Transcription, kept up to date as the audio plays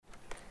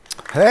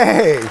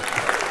Hey.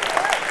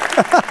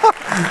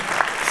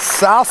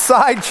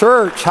 Southside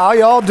Church, how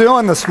y'all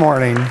doing this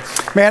morning?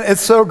 Man,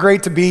 it's so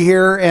great to be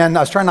here, and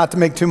I was trying not to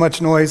make too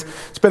much noise.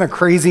 It's been a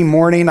crazy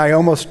morning. I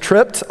almost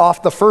tripped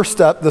off the first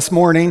step this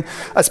morning.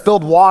 I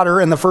spilled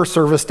water in the first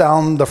service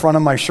down the front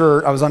of my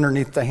shirt. I was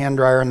underneath the hand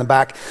dryer in the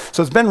back.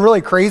 So it's been really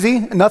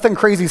crazy. Nothing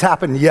crazy's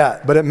happened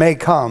yet, but it may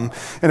come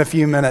in a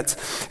few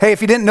minutes. Hey, if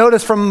you didn't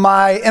notice from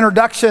my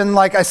introduction,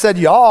 like I said,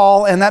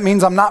 y'all, and that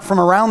means I'm not from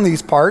around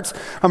these parts.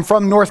 I'm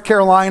from North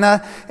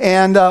Carolina,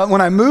 and when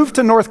I moved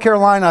to North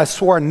Carolina, I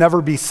swore I'd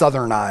never be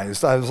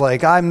Southernized. I was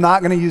like, I'm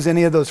not going to use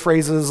any of those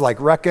phrases like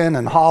reckon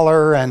and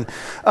holler, and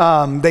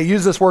they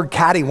use this word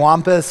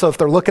cattywampus. So if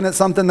they're looking at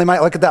something, they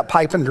might look at that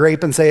pipe and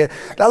drape and say,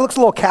 that looks a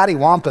little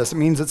cattywampus. It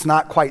means it's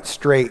not quite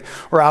straight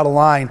or out of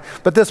line.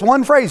 But this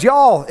one phrase,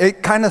 y'all,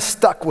 it kind of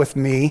stuck with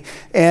me,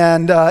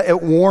 and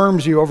it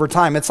warms you over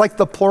time. It's like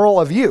the plural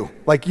of you.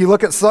 Like you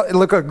look at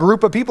a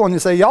group of people and you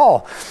say,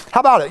 y'all. How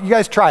about it? You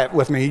guys try it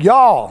with me.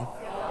 Y'all.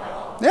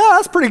 Yeah,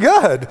 that's pretty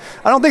good.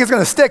 I don't think it's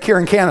going to stick here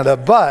in Canada,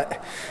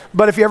 but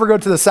if you ever go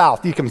to the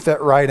South, you can fit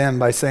right in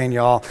by saying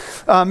y'all.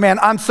 Man,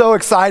 I'm so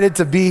excited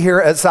to be here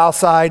at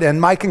Southside, and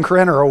Mike and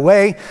Corinne are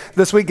away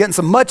this week getting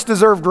some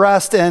much-deserved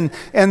rest, and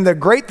the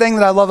great thing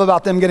that I love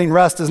about them getting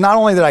rest is not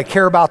only that I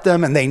care about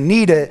them and they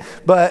need it,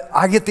 but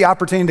I get the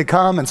opportunity to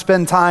come and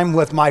spend time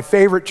with my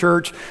favorite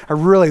church. I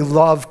really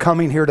love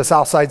coming here to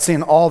Southside,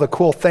 seeing all the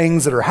cool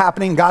things that are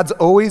happening. God's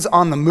always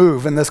on the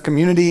move in this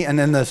community and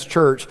in this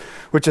church,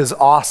 which is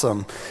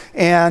awesome.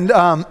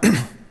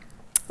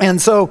 And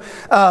so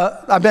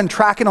I've been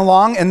tracking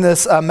along in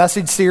this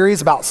message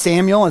series about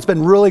Samuel, and it's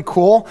been really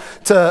cool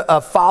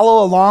to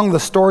follow along the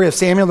story of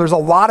Samuel. There's a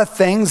lot of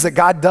things that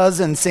God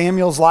does in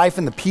Samuel's life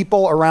and the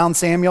people around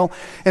Samuel.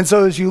 And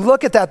so as you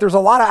look at that, there's a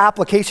lot of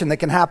application that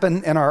can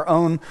happen in our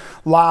own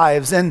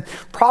lives. And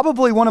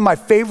probably one of my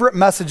favorite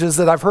messages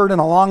that I've heard in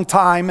a long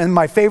time, and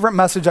my favorite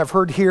message I've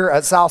heard here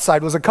at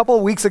Southside, was a couple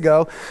of weeks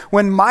ago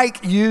when Mike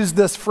used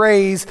this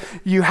phrase,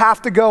 you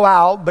have to go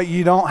out, but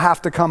you don't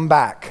have to come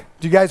back.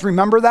 Do you guys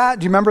remember that?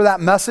 Do you remember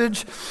that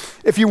message?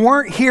 If you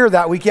weren't here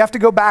that week, you have to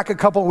go back a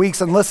couple weeks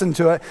and listen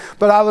to it.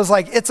 But I was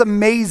like, it's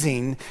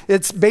amazing.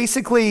 It's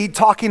basically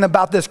talking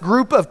about this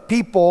group of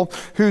people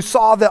who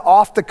saw that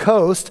off the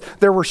coast,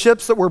 there were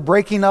ships that were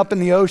breaking up in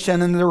the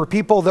ocean, and there were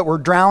people that were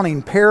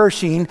drowning,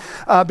 perishing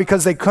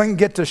because they couldn't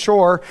get to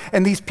shore.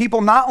 And these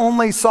people not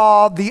only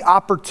saw the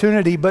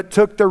opportunity, but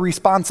took the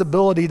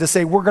responsibility to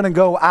say, we're going to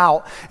go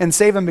out and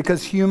save them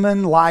because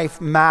human life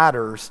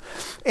matters.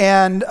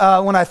 And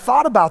when I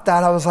thought about that,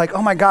 I was like,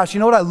 oh my gosh, you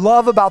know what I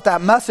love about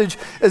that message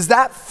is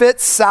that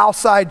fits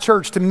Southside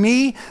Church. To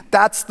me,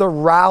 that's the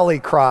rally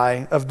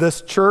cry of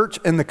this church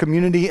and the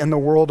community and the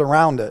world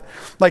around it.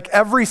 Like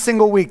every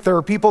single week, there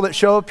are people that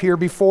show up here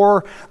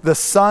before the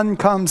sun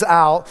comes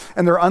out,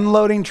 and they're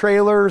unloading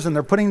trailers and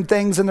they're putting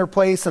things in their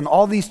place, and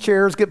all these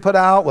chairs get put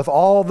out with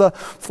all the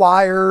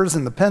flyers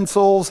and the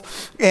pencils,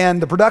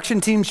 and the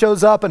production team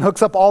shows up and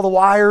hooks up all the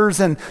wires,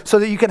 and so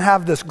that you can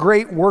have this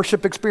great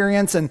worship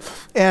experience.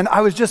 And I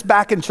was just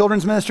back in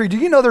children's ministry. Do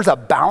you know there's a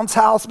bounce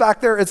house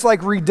back there? It's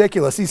like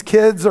ridiculous. These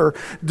kids are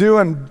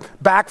doing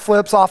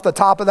backflips off the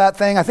top of that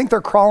thing. I think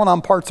they're crawling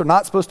on parts they're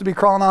not supposed to be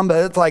crawling on,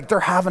 but it's like they're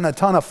having a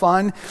ton of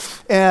fun.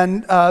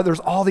 And there's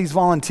all these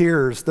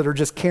volunteers that are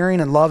just caring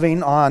and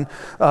loving on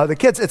the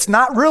kids. It's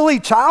not really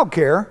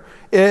childcare.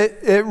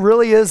 It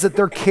really is that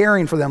they're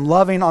caring for them,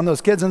 loving on those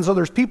kids. And so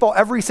there's people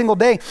every single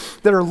day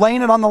that are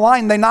laying it on the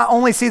line. They not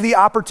only see the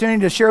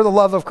opportunity to share the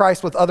love of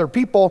Christ with other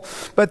people,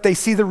 but they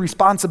see the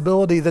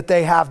responsibility that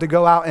they have to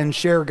go out and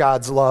share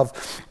God's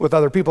love with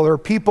other people. There are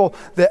people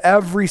that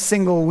every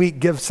single week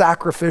give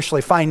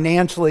sacrificially,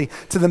 financially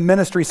to the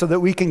ministry so that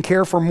we can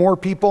care for more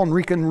people and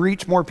we can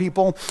reach more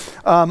people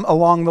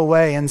along the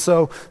way. And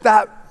so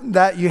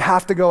that you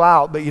have to go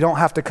out, but you don't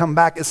have to come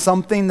back is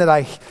something that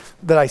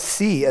I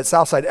see at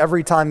Southside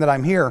every time that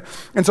I'm here.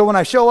 And so when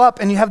I show up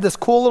and you have this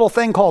cool little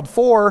thing called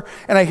 4,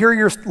 and I hear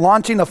you're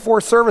launching a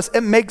 4th service,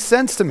 it makes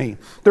sense to me.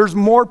 There's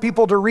more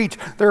people to reach.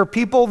 There are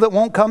people that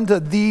won't come to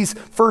these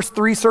first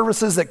 3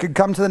 services that could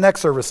come to the next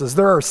services.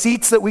 There are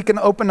seats that we can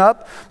open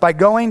up by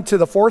going to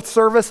the 4th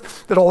service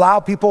that allow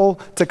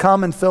people to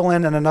come and fill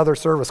in another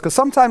service. Because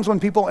sometimes when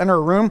people enter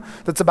a room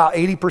that's about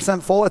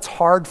 80% full, it's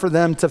hard for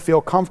them to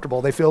feel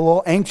comfortable. They feel a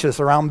little anxious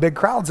around big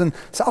crowds, and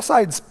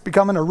Southside's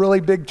becoming a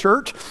really big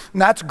church, and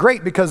that's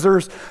great because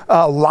there's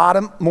a lot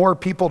of more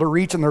people to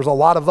reach, and there's a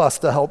lot of us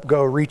to help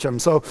go reach them.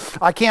 So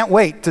I can't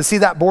wait to see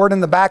that board in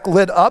the back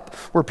lit up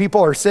where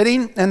people are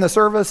sitting in the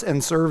service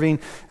and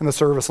serving in the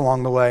service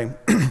along the way.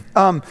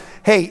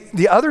 Hey,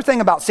 the other thing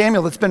about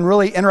Samuel that's been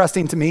really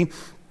interesting to me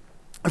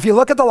if you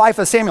look at the life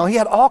of Samuel, he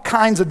had all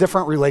kinds of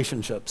different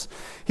relationships.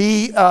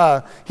 He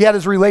had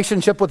his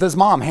relationship with his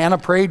mom. Hannah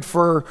prayed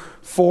for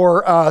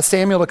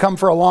Samuel to come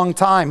for a long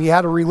time. He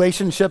had a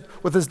relationship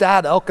with his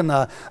dad,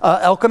 Elkanah.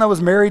 Elkanah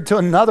was married to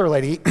another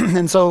lady,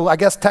 and so I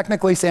guess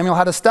technically Samuel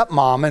had a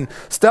stepmom and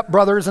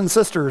stepbrothers and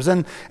sisters.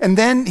 And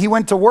then he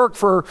went to work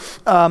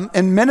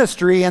in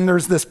ministry, and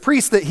there's this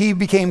priest that he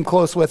became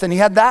close with, and he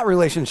had that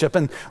relationship.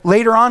 And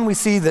later on, we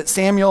see that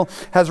Samuel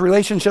has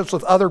relationships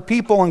with other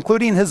people,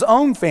 including his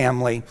own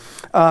family,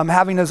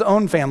 having his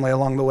own family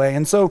along the way.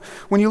 And so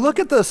when you look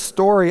at the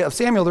story of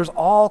Samuel, there's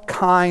all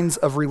kinds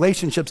of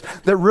relationships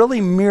that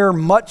really mirror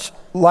much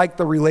like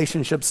the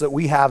relationships that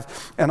we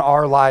have in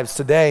our lives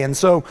today. And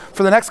so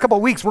for the next couple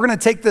of weeks, we're going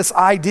to take this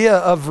idea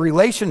of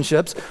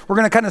relationships. We're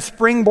going to kind of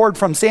springboard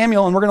from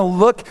Samuel, and we're going to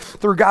look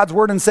through God's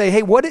word and say,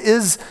 hey, what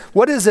is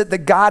it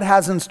that God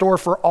has in store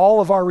for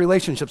all of our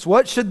relationships?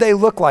 What should they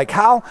look like?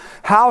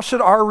 How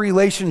should our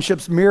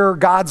relationships mirror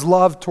God's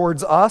love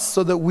towards us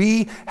so that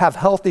we have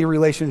healthy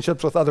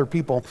relationships with other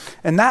people?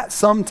 And that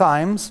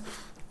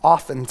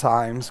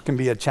oftentimes can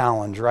be a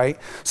challenge, right?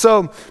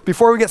 So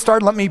before we get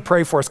started, let me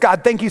pray for us.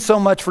 God, thank you so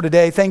much for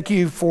today. Thank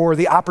you for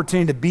the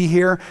opportunity to be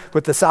here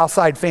with the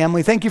Southside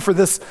family. Thank you for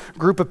this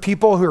group of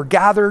people who are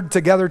gathered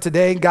together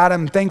today. God,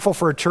 I'm thankful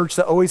for a church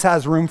that always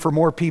has room for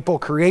more people,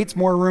 creates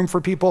more room for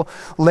people,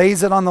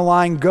 lays it on the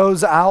line,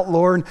 goes out,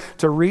 Lord,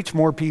 to reach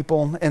more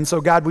people. And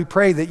so God, we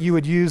pray that you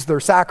would use their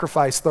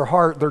sacrifice, their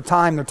heart, their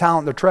time, their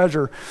talent, their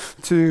treasure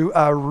to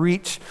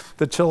reach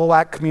the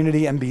Chilliwack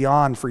community and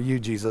beyond for you,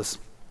 Jesus.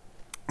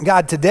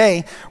 God,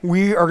 today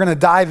we are going to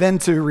dive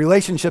into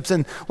relationships,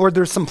 and Lord,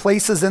 there's some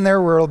places in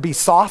there where it'll be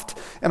soft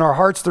in our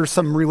hearts. There's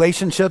some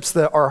relationships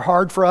that are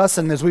hard for us,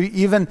 and as we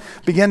even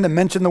begin to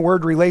mention the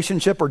word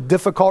relationship or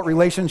difficult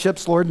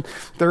relationships, Lord,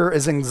 there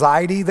is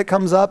anxiety that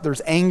comes up,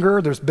 there's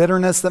anger, there's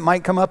bitterness that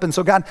might come up. And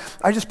so God,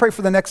 I just pray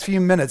for the next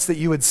few minutes that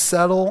you would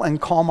settle and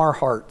calm our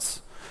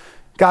hearts.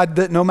 God,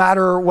 that no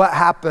matter what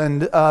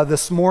happened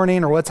this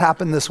morning or what's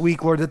happened this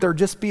week, Lord, that there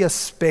just be a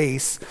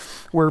space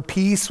where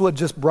peace would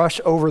just brush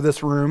over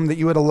this room, that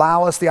you would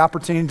allow us the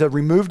opportunity to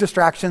remove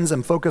distractions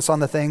and focus on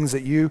the things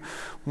that you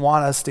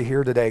want us to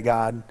hear today,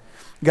 God.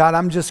 God,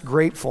 I'm just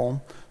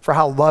grateful for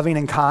how loving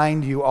and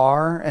kind you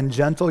are and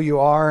gentle you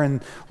are.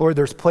 And Lord,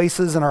 there's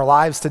places in our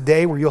lives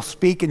today where you'll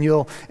speak and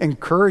you'll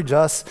encourage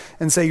us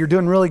and say, you're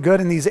doing really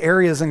good in these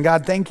areas. And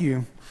God, thank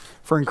you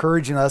for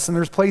encouraging us. And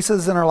there's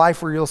places in our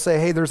life where you'll say,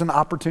 hey, there's an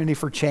opportunity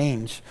for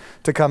change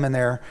to come in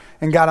there.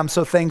 And God, I'm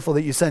so thankful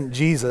that you sent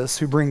Jesus,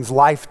 who brings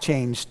life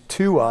change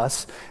to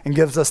us and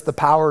gives us the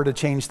power to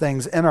change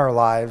things in our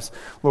lives,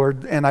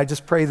 Lord. And I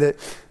just pray that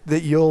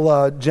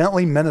you'll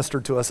gently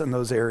minister to us in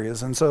those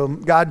areas. And so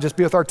God, just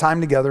be with our time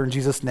together in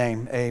Jesus'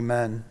 name,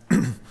 amen.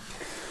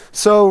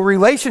 So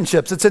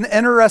relationships, it's an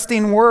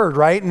interesting word,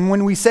 right? And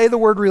when we say the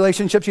word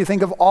relationships, you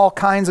think of all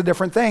kinds of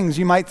different things.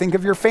 You might think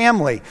of your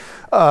family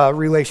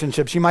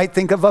relationships. You might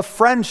think of a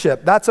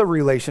friendship. That's a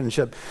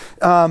relationship.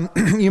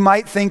 You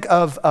might think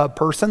of a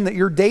person that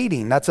you're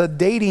dating. That's a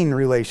dating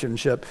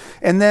relationship.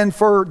 And then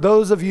for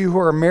those of you who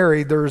are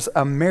married, there's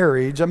a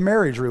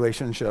marriage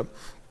relationship.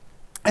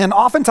 And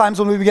oftentimes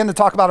when we begin to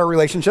talk about a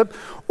relationship,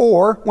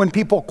 or when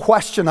people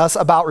question us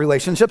about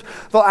relationships,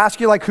 they'll ask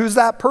you like, who's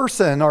that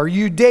person? Are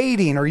you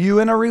dating? Are you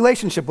in a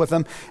relationship with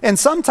them? And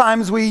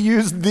sometimes we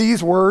use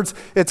these words,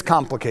 it's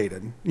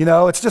complicated. You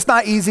know, it's just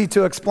not easy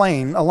to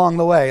explain along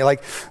the way.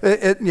 Like,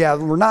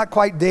 we're not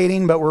quite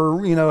dating, but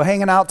we're,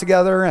 hanging out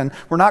together, and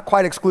we're not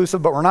quite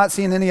exclusive, but we're not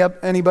seeing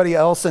anybody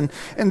else. And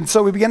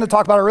so we begin to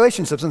talk about our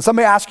relationships. And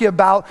somebody asks you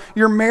about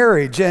your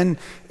marriage, and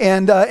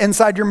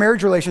inside your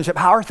marriage relationship,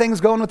 how are things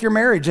going with your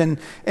marriage? And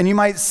you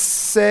might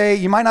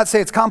not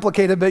say it's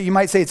complicated, but you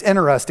might say it's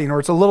interesting, or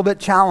it's a little bit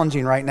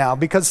challenging right now,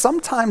 because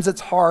sometimes it's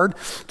hard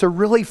to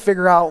really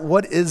figure out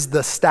what is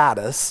the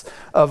status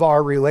of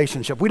our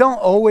relationship. We don't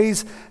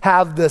always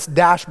have this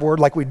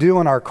dashboard like we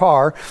do in our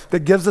car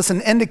that gives us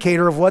an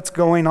indicator of what's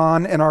going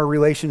on in our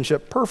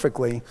relationship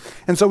perfectly.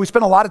 And so we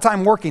spend a lot of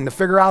time working to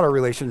figure out our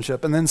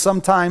relationship. And then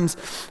sometimes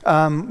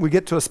we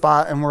get to a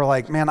spot and we're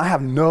like, man, I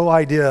have no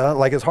idea.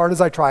 Like, as hard as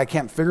I try, I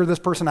can't figure this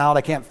person out.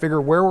 I can't figure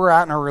where we're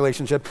at in our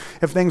relationship.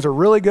 If things are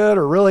really good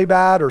or really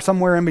bad or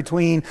somewhere in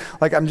between,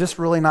 like, I'm just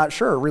really not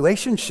sure.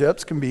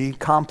 Relationships can be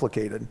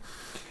complicated.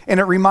 And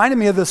it reminded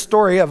me of this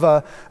story of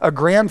a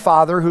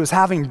grandfather who was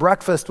having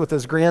breakfast with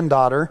his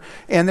granddaughter,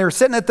 and they were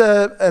sitting at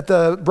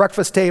the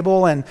breakfast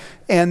table, and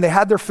they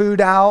had their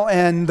food out,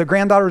 and the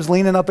granddaughter was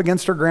leaning up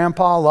against her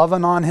grandpa,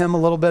 loving on him a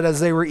little bit as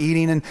they were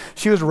eating, and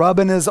she was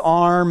rubbing his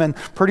arm, and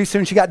pretty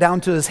soon she got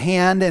down to his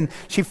hand, and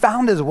she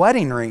found his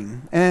wedding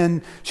ring,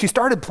 and she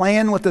started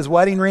playing with his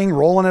wedding ring,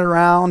 rolling it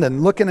around,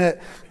 and looking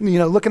at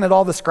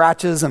all the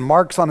scratches and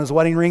marks on his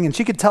wedding ring, and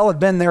she could tell it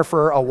had been there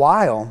for a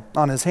while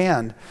on his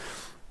hand.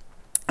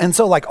 And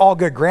so, like all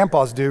good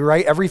grandpas do,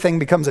 right? Everything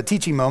becomes a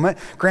teaching moment.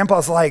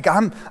 Grandpa's like,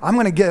 I'm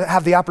going to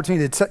have the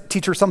opportunity to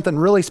teach her something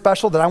really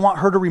special that I want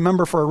her to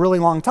remember for a really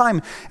long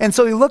time. And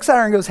so he looks at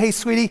her and goes, hey,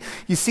 sweetie,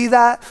 you see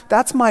that?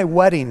 That's my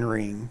wedding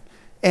ring.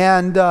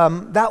 And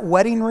that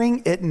wedding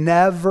ring, it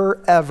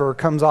never, ever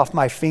comes off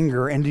my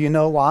finger. And do you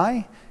know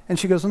why? And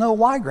she goes, no,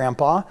 why,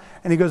 Grandpa?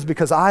 And he goes,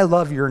 because I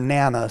love your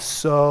Nana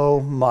so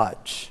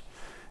much.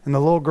 And the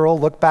little girl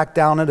looked back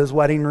down at his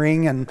wedding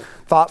ring and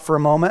thought for a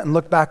moment and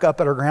looked back up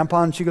at her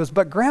grandpa. And she goes,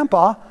 but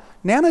Grandpa,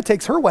 Nana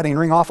takes her wedding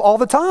ring off all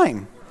the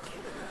time.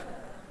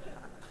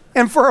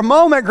 And for a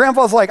moment,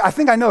 Grandpa's like, I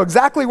think I know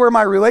exactly where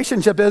my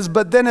relationship is,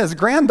 but then his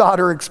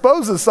granddaughter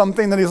exposes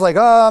something that he's like,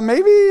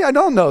 maybe I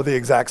don't know the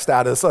exact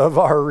status of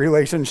our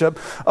relationship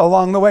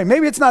along the way.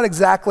 Maybe it's not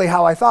exactly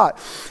how I thought.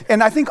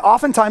 And I think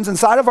oftentimes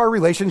inside of our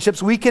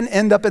relationships, we can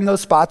end up in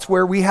those spots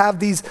where we have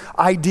these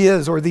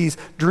ideas or these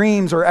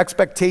dreams or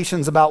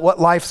expectations about what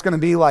life's going to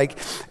be like.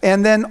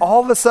 And then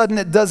all of a sudden,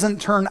 it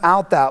doesn't turn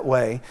out that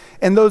way.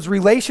 And those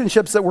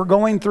relationships that we're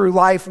going through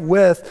life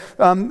with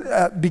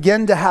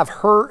begin to have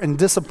hurt and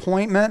disappointment,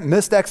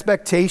 missed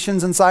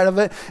expectations inside of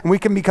it, and we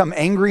can become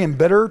angry and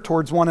bitter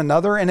towards one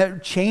another, and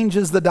it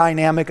changes the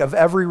dynamic of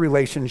every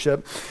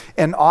relationship,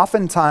 and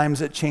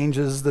oftentimes it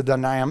changes the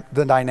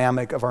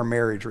dynamic of our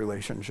marriage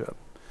relationship.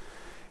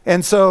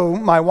 And so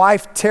my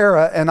wife,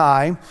 Tara, and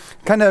I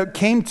kind of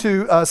came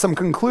to some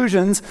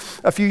conclusions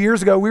a few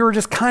years ago. We were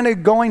just kind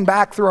of going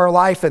back through our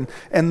life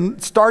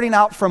and starting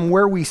out from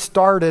where we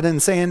started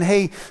and saying,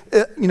 hey,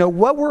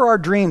 what were our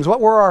dreams?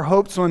 What were our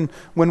hopes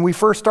when we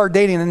first started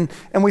dating?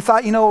 And we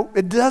thought,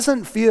 it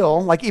doesn't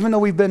feel like, even though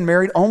we've been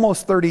married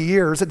almost 30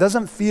 years, it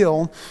doesn't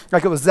feel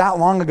like it was that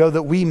long ago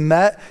that we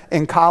met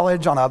in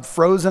college on a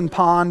frozen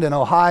pond in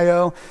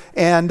Ohio.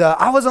 And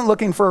I wasn't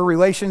looking for a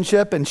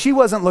relationship, and she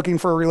wasn't looking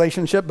for a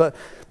relationship. But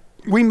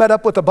we met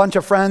up with a bunch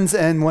of friends,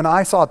 and when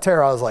I saw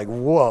Tara, I was like,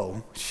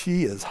 whoa,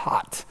 she is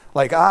hot.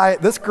 Like,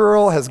 this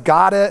girl has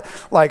got it.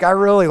 Like, I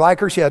really like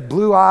her. She had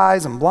blue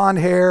eyes and blonde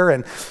hair,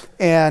 and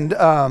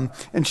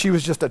she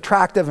was just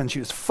attractive, and she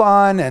was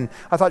fun, and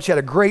I thought she had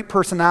a great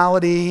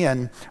personality,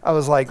 and I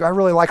was like, I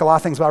really like a lot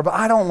of things about her, but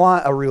I don't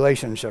want a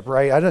relationship,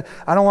 right? I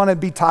don't want to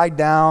be tied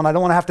down. I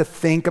don't want to have to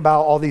think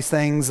about all these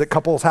things that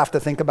couples have to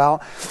think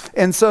about.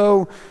 And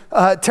so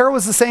Tara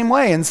was the same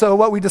way, and so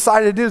what we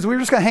decided to do is we were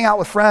just going to hang out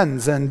with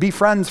friends and be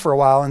friends for a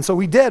while, and so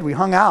we did. We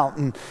hung out,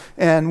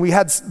 and we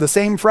had the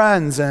same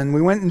friends, and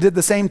we went and did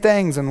the same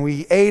things, and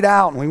we ate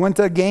out, and we went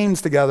to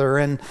games together,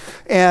 and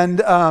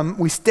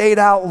we stayed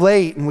out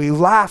late, and we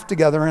laughed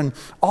together, and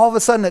all of a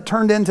sudden it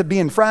turned into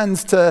being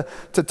friends to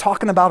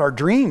talking about our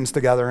dreams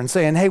together and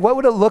saying, hey, what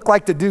would it look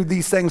like to do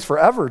these things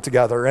forever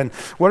together? And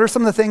what are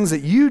some of the things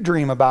that you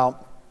dream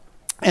about?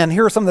 And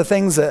here are some of the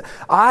things that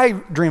I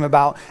dream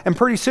about. And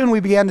pretty soon we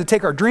began to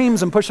take our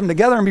dreams and push them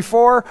together. And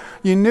before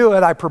you knew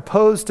it, I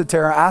proposed to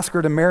Tara, asked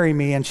her to marry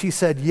me. And she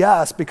said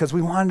yes, because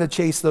we wanted to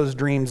chase those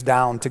dreams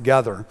down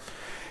together.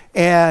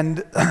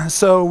 And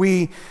so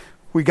we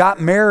got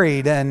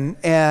married, and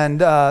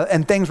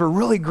things were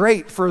really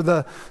great for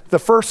the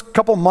first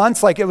couple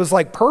months. Like, it was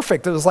like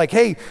perfect. It was like,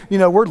 hey,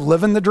 we're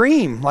living the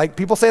dream. Like,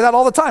 people say that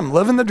all the time,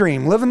 living the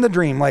dream.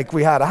 Like,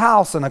 we had a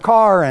house and a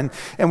car, and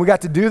we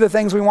got to do the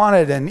things we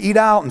wanted and eat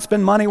out and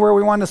spend money where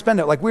we wanted to spend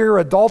it. Like, we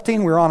were adulting,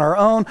 we were on our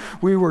own.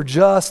 We were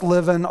just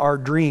living our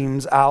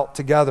dreams out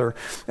together,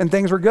 and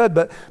things were good.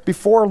 But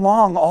before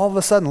long, all of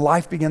a sudden,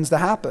 life begins to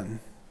happen.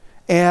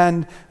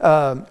 And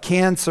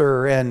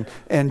cancer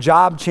and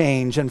job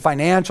change and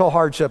financial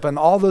hardship and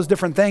all those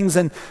different things.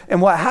 And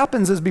what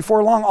happens is,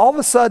 before long, all of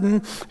a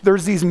sudden,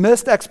 there's these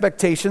missed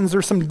expectations.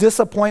 There's some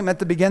disappointment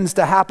that begins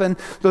to happen.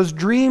 Those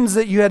dreams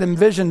that you had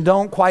envisioned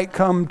don't quite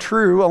come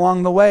true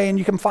along the way, and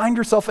you can find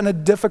yourself in a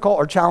difficult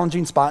or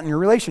challenging spot in your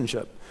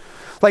relationship.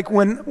 Like,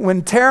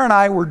 when Tara and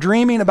I were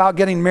dreaming about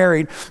getting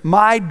married,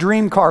 my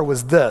dream car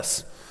was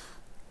this.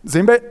 Does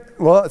anybody?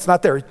 Well, it's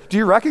not there. Do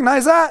you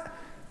recognize that?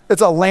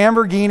 It's a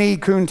Lamborghini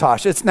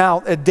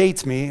Countach. It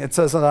dates me. It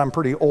says that I'm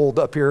pretty old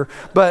up here.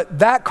 But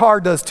that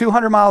car does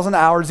 200 miles an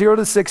hour, 0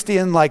 to 60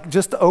 in like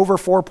just over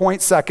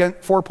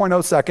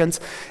 4.0 seconds.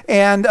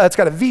 And it's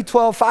got a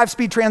V12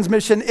 5-speed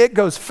transmission. It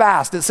goes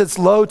fast. It sits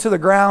low to the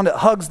ground. It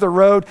hugs the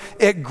road.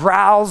 It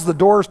growls. The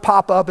doors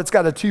pop up. It's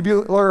got a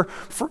tubular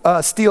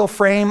steel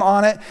frame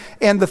on it.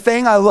 And the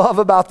thing I love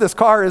about this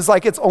car is,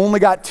 like, it's only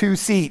got 2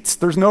 seats.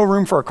 There's no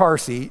room for a car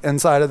seat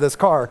inside of this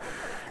car.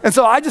 And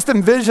so I just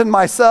envisioned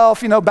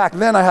myself, back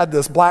then I had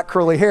this black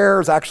curly hair. It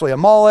was actually a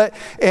mullet.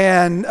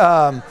 And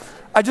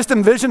I just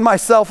envisioned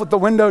myself with the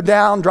window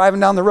down,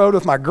 driving down the road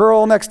with my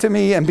girl next to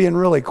me and being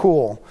really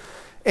cool.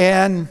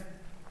 But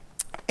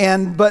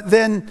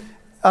then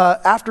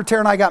after Tara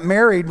and I got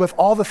married, with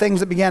all the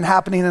things that began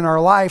happening in our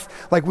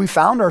life, like, we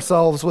found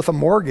ourselves with a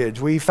mortgage.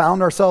 We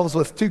found ourselves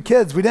with 2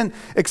 kids. We didn't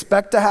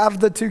expect to have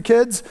the 2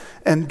 kids,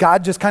 and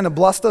God just kind of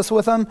blessed us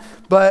with them.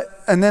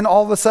 And then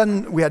all of a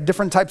sudden, we had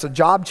different types of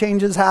job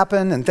changes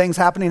happen and things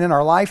happening in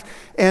our life.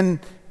 And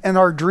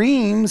our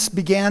dreams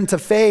began to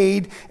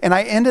fade, and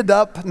I ended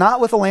up not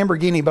with a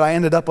Lamborghini, but I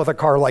ended up with a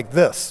car like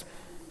this.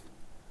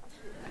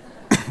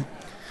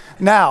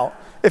 Now,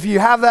 if you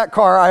have that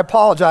car, I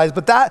apologize,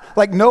 but that,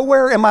 like,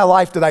 nowhere in my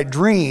life did I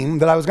dream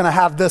that I was gonna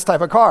have this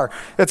type of car.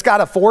 It's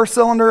got a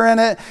 4-cylinder in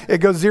it. It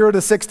goes 0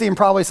 to 60 in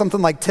probably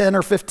something like 10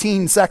 or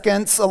 15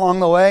 seconds along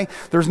the way.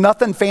 There's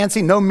nothing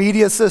fancy, no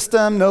media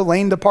system, no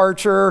lane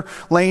departure,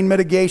 lane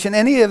mitigation,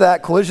 any of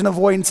that, collision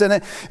avoidance in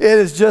it. It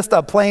is just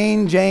a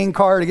plain Jane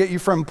car to get you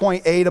from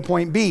point A to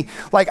point B.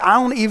 Like, I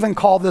don't even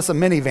call this a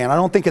minivan. I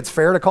don't think it's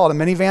fair to call it a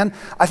minivan.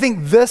 I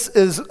think this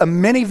is a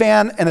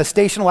minivan and a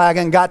station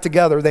wagon got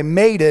together. They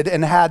mated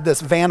and had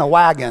this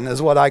van-a-wagon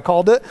is what I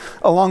called it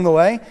along the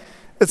way.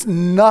 It's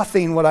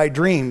nothing what I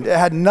dreamed. It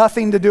had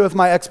nothing to do with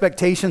my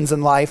expectations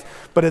in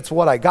life, but it's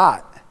what I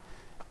got.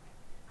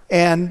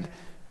 And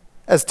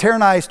as Tara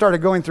and I started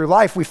going through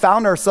life, we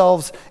found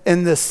ourselves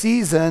in this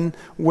season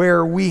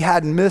where we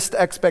had missed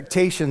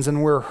expectations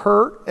and where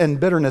hurt and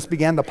bitterness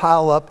began to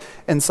pile up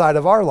inside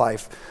of our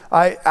life.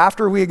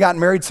 After we had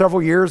gotten married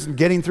several years and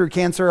getting through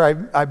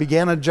cancer, I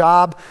began a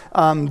job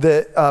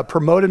that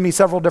promoted me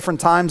several different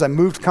times. I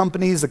moved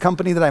companies. The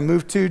company that I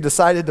moved to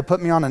decided to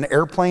put me on an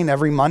airplane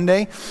every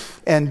Monday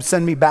and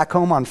send me back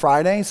home on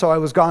Friday. So I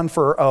was gone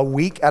for a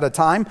week at a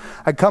time.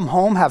 I'd come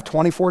home, have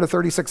 24 to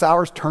 36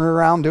 hours, turn it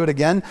around, do it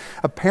again.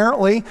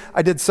 Apparently,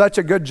 I did such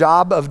a good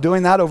job of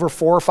doing that over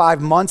 4 or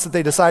 5 months that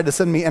they decided to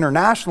send me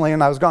internationally,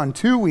 and I was gone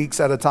 2 weeks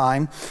at a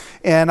time.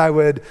 And I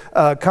would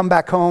come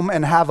back home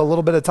and have a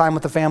little bit of time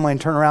with the family and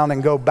turn around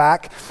and go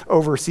back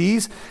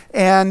overseas.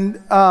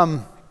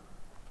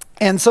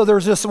 And so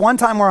there's just one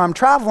time where I'm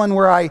traveling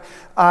where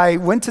I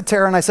went to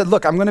Tara and I said,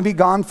 look, I'm gonna be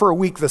gone for a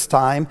week this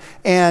time,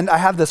 and I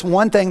have this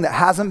one thing that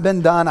hasn't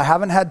been done. I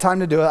haven't had time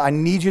to do it. I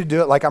need you to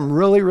do it. Like, I'm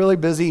really, really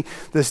busy.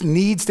 This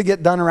needs to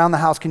get done around the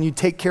house. Can you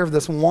take care of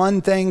this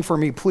one thing for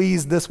me,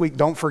 please, this week?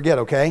 Don't forget,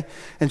 okay?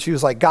 And she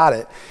was like, got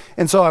it.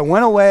 And so I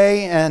went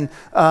away and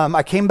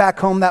I came back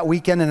home that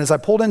weekend, and as I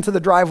pulled into the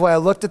driveway, I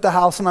looked at the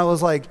house and I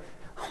was like,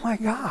 oh my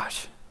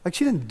gosh. Like,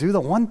 she didn't do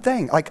the one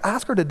thing. Like,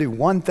 ask her to do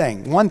one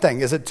thing. One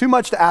thing. Is it too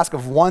much to ask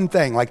of one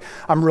thing? Like,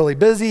 I'm really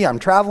busy. I'm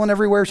traveling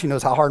everywhere. She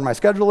knows how hard my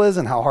schedule is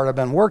and how hard I've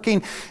been working.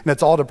 And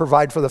it's all to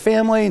provide for the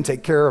family and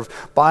take care of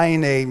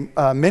buying a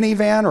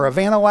minivan or a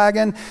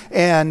van-a-wagon.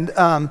 And,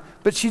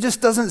 but she just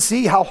doesn't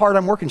see how hard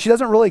I'm working. She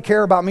doesn't really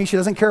care about me. She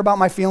doesn't care about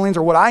my feelings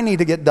or what I need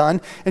to get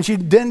done. And she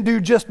didn't do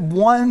just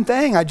one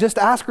thing. I just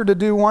asked her to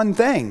do one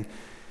thing.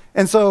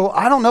 And so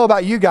I don't know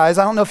about you guys.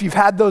 I don't know if you've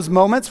had those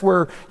moments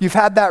where you've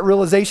had that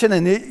realization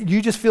and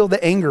you just feel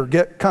the anger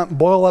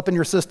boil up in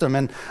your system.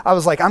 And I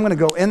was like, I'm going to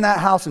go in that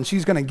house and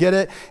she's going to get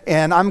it.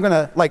 And I'm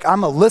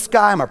a list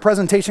guy. I'm a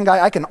presentation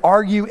guy. I can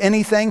argue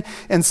anything.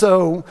 And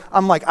so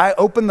I'm like, I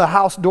opened the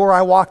house door.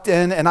 I walked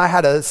in and I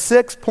had a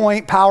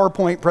 6-point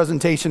PowerPoint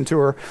presentation to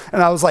her.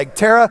 And I was like,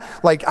 Tara,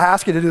 like, I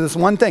asked you to do this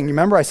one thing. You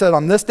remember I said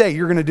on this day,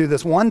 you're going to do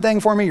this one thing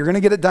for me. You're going to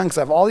get it done because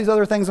I have all these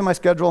other things in my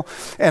schedule.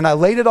 And I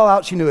laid it all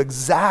out. She knew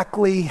exactly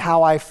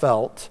how I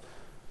felt.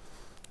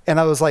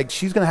 And I was like,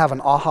 she's going to have an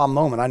aha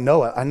moment. I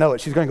know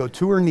it. She's going to go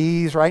to her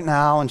knees right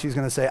now and she's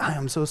going to say, I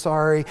am so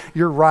sorry.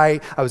 You're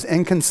right. I was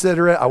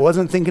inconsiderate. I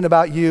wasn't thinking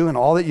about you and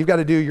all that you've got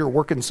to do. You're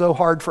working so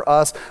hard for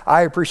us.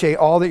 I appreciate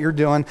all that you're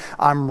doing.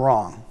 I'm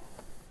wrong.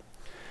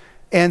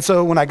 And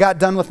so when I got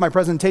done with my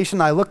presentation,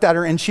 I looked at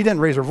her and she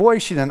didn't raise her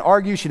voice. She didn't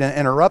argue. She didn't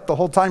interrupt the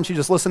whole time. She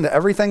just listened to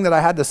everything that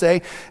I had to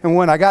say. And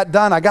when I got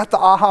done, I got the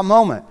aha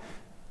moment.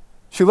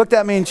 She looked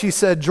at me and she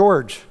said,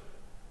 George,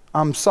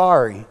 I'm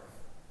sorry.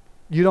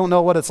 You don't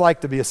know what it's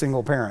like to be a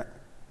single parent.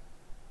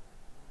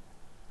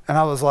 And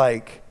I was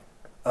like,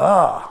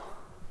 ugh.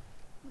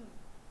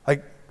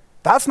 Like,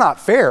 that's not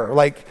fair.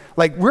 Like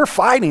we're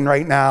fighting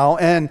right now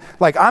and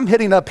like I'm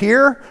hitting up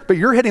here, but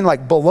you're hitting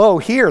like below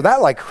here.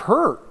 That like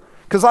hurt.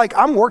 Because like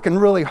I'm working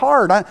really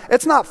hard.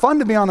 It's not fun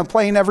to be on a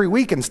plane every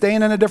week and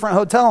staying in a different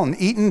hotel and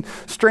eating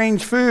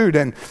strange food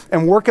and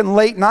working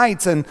late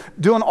nights and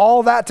doing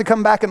all that to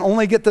come back and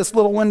only get this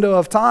little window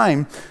of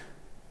time.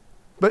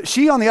 But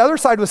she on the other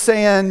side was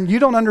saying, you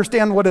don't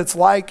understand what it's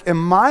like in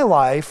my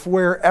life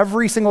where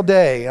every single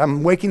day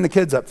I'm waking the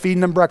kids up,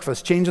 feeding them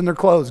breakfast, changing their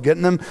clothes,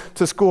 getting them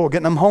to school,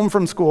 getting them home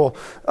from school,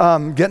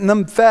 getting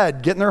them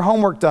fed, getting their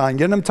homework done,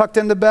 getting them tucked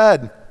into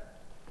bed,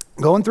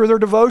 going through their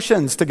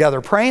devotions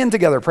together, praying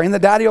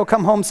that daddy will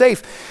come home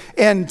safe,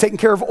 and taking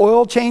care of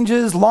oil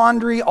changes,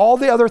 laundry, all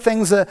the other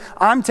things that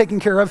I'm taking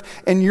care of.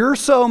 And you're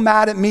so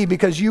mad at me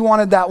because you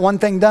wanted that one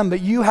thing done,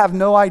 but you have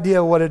no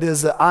idea what it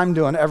is that I'm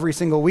doing every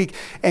single week.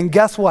 And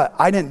guess what?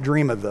 I didn't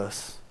dream of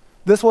this.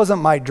 This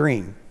wasn't my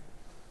dream.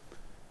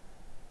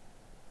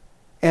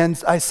 And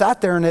I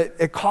sat there and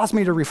it caused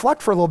me to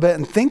reflect for a little bit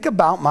and think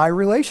about my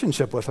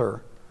relationship with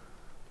her.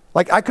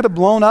 Like I could have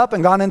blown up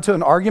and gone into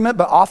an argument,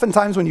 but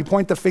oftentimes when you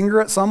point the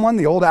finger at someone,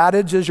 the old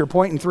adage is you're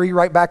pointing 3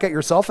 right back at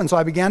yourself. And so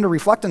I began to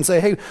reflect and say,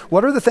 hey,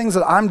 what are the things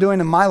that I'm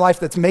doing in my life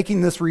that's making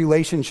this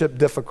relationship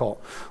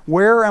difficult?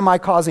 Where am I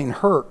causing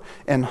hurt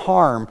and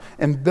harm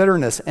and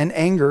bitterness and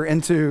anger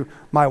into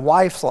my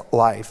wife's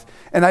life?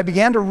 And I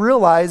began to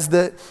realize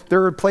that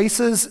there are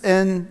places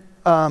in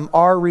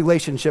our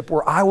relationship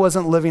where I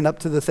wasn't living up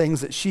to the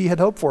things that she had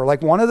hoped for.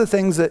 Like one of the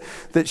things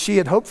that she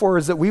had hoped for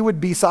is that we would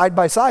be side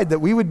by side, that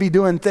we would be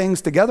doing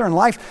things together in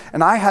life,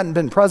 and I hadn't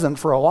been present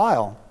for a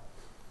while.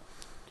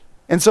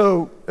 And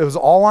so it was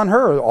all on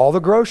her, all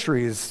the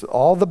groceries,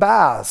 all the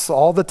baths,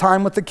 all the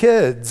time with the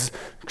kids,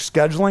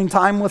 scheduling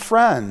time with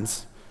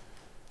friends.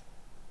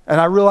 And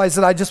I realized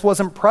that I just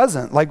wasn't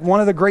present. Like one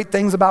of the great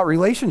things about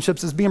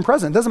relationships is being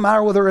present. It doesn't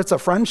matter whether it's a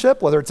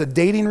friendship, whether it's a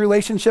dating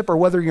relationship, or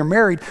whether you're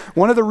married.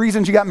 One of the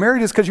reasons you got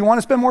married is because you want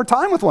to spend more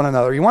time with one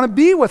another. You want to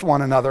be with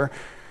one another.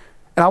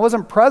 And I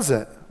wasn't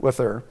present with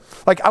her.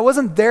 Like I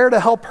wasn't there to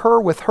help her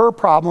with her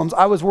problems.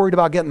 I was worried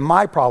about getting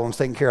my problems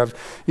taken care of.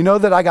 You know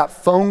that I got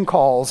phone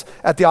calls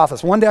at the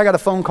office. One day I got a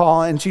phone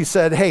call and she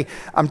said, "Hey,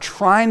 I'm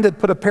trying to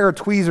put a pair of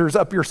tweezers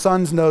up your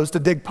son's nose to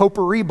dig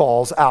potpourri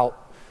balls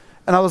out."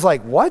 And I was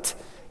like, "What?"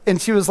 And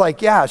she was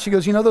like, "Yeah." She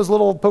goes, "You know those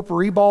little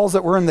potpourri balls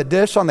that were in the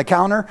dish on the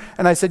counter?"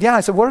 And I said, "Yeah."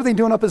 I said, "What are they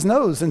doing up his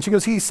nose?" And she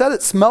goes, "He said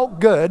it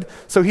smelled good,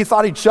 so he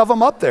thought he'd shove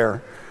them up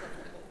there."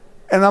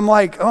 And I'm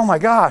like, oh my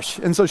gosh.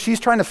 And so she's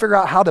trying to figure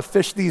out how to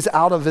fish these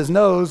out of his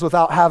nose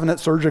without having it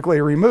surgically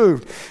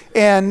removed.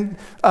 And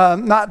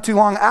not too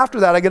long after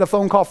that, I get a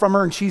phone call from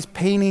her and she's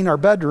painting our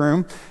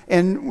bedroom.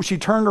 And she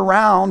turned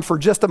around for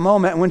just a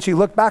moment. And when she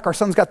looked back, our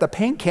son's got the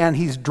paint can.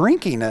 He's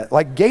drinking it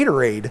like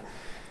Gatorade.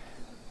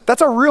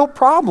 That's a real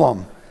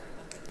problem.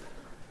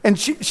 And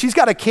she's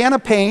got a can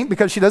of paint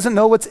because she doesn't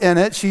know what's in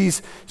it.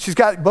 She's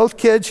got both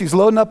kids. She's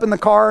loading up in the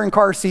car and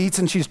car seats,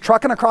 and she's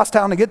trucking across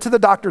town to get to the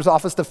doctor's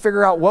office to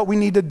figure out what we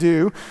need to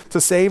do to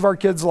save our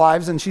kids'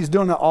 lives, and she's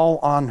doing it all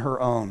on her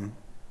own.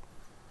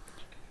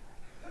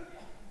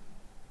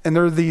 And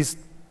there's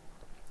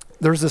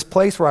this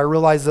place where I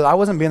realized that I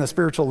wasn't being a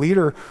spiritual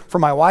leader for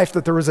my wife,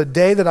 that there was a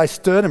day that I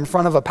stood in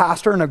front of a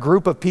pastor and a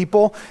group of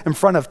people, in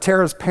front of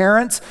Tara's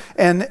parents,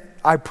 and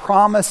I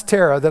promised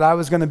Tara that I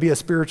was going to be a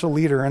spiritual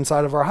leader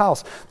inside of our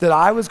house, that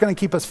I was going to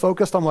keep us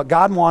focused on what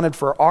God wanted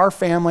for our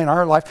family and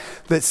our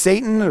life, that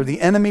Satan or the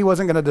enemy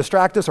wasn't going to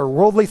distract us or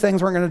worldly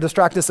things weren't going to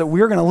distract us, that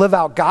we were going to live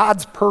out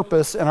God's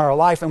purpose in our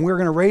life, and we were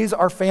going to raise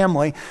our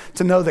family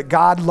to know that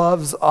God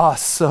loves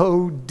us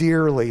so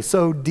dearly,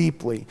 so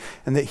deeply,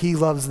 and that he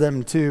loves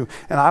them too.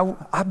 And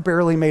I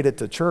barely made it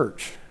to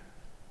church.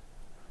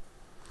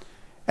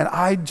 And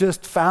I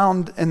just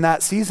found in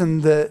that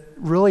season that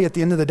really at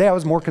the end of the day, I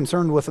was more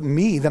concerned with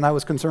me than I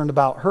was concerned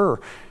about her.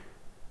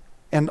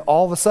 And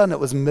all of a sudden it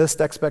was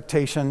missed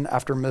expectation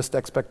after missed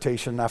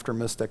expectation after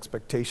missed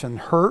expectation.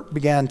 Hurt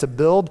began to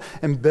build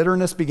and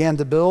bitterness began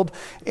to build.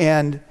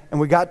 And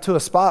we got to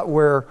a spot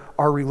where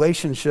our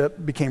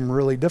relationship became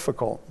really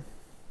difficult.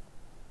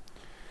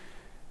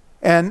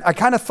 And I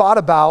kind of thought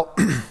about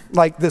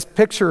like this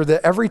picture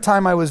that every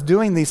time I was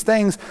doing these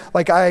things,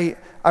 like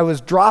I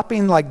was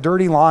dropping like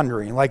dirty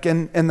laundry, like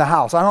in the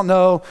house. I don't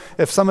know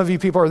if some of you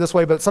people are this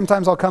way, but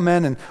sometimes I'll come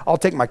in and I'll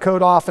take my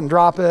coat off and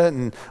drop it,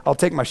 and I'll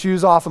take my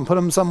shoes off and put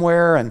them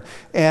somewhere.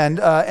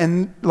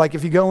 And like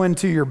if you go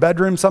into your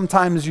bedroom,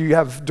 sometimes you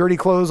have dirty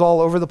clothes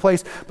all over the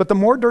place. But the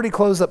more dirty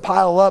clothes that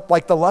pile up,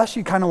 like the less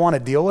you kind of want to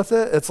deal with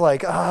it. It's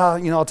like,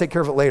 I'll take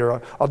care of it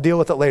later. I'll deal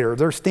with it later.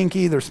 They're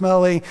stinky, they're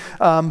smelly,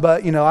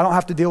 but I don't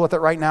have to deal with it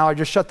right now. I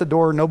just shut the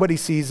door, nobody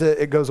sees it,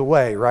 it goes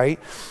away, right?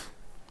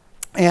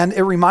 And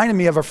it reminded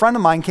me of a friend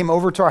of mine came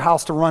over to our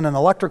house to run an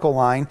electrical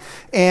line,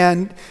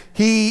 and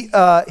he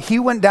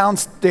went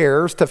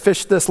downstairs to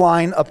fish this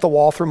line up the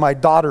wall through my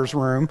daughter's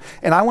room,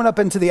 and I went up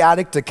into the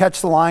attic to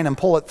catch the line and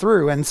pull it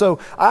through. And so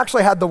I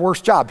actually had the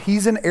worst job.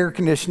 He's in air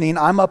conditioning.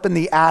 I'm up in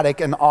the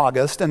attic in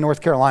August in North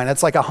Carolina.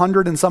 It's like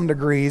 100 and some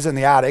degrees in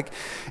the attic.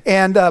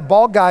 And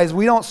bald guys,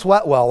 we don't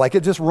sweat well. Like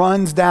it just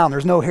runs down.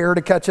 There's no hair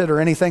to catch it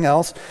or anything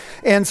else.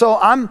 And so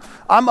I'm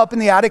up in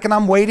the attic and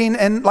I'm waiting,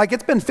 and like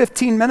it's been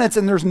 15 minutes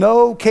and there's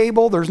no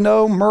cable, there's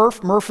no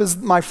Murph. Murph is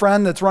my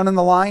friend that's running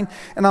the line.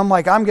 And I'm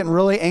like, I'm getting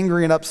really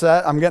angry and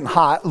upset. I'm getting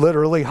hot,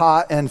 literally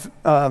hot and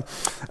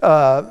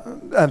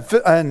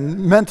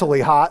mentally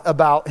hot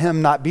about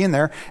him not being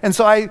there. And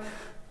so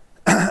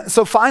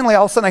so finally,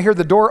 all of a sudden I hear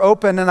the door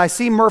open and I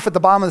see Murph at the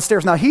bottom of the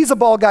stairs. Now he's a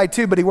bald guy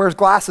too, but he wears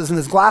glasses, and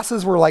his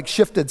glasses were like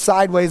shifted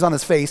sideways on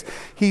his face.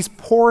 He's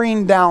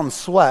pouring down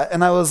sweat.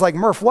 And I was like,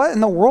 Murph, what in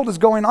the world is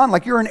going on?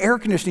 Like, you're in air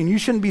conditioning, you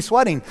shouldn't be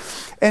sweating.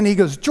 And he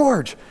goes,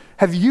 George,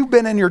 have you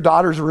been in your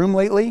daughter's room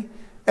lately?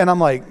 And I'm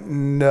like,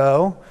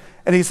 no.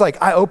 And he's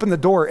like, I opened the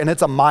door and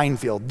it's a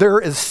minefield. There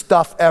is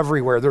stuff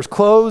everywhere. There's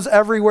clothes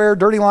everywhere,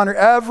 dirty laundry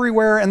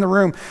everywhere in the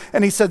room.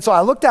 And he said, so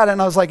I looked at it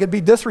and I was like, it'd be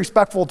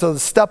disrespectful to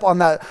step on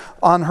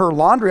her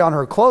laundry, on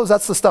her clothes.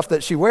 That's the stuff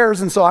that she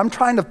wears. And so I'm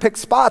trying to pick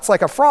spots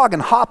like a frog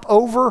and hop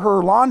over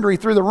her laundry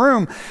through the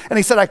room. And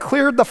he said, I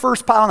cleared the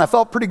first pile and I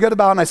felt pretty good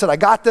about it. And I said, I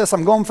got this.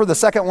 I'm going for the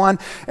second one.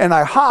 And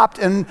I hopped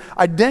and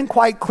I didn't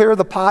quite clear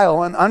the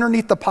pile. And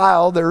underneath the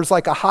pile, there's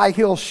like a high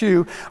heel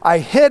shoe. I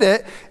hit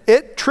it.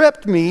 It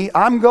tripped me.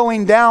 I'm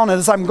going down. And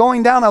as I'm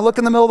going down, I look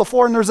in the middle of the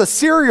floor and there's a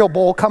cereal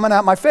bowl coming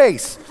at my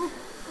face.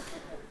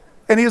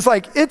 And he was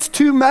like, it's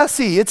too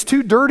messy. It's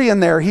too dirty in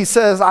there. He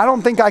says, I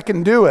don't think I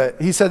can do it.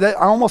 He said, I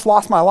almost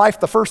lost my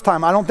life the first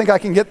time. I don't think I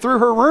can get through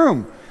her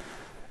room.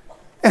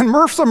 And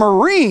Murph's a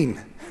Marine.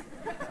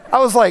 I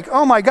was like,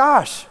 oh my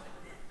gosh.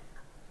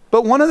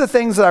 But one of the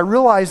things that I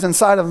realized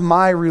inside of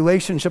my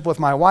relationship with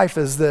my wife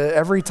is that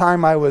every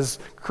time I was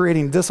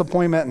creating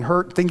disappointment and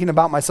hurt, thinking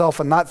about myself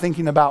and not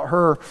thinking about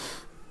her,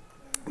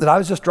 that I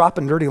was just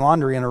dropping dirty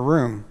laundry in her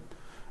room.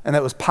 And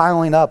it was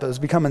piling up. It was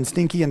becoming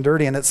stinky and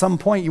dirty. And at some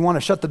point, you want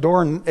to shut the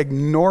door and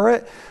ignore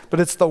it, but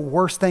it's the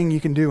worst thing you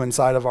can do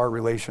inside of our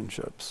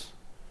relationships.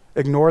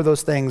 Ignore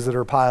those things that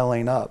are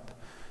piling up.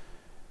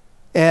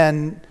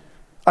 And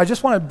I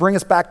just want to bring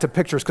us back to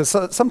pictures, because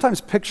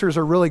sometimes pictures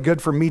are really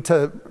good for me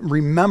to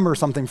remember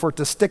something, for it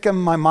to stick in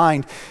my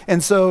mind.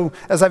 And so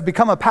as I've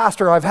become a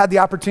pastor, I've had the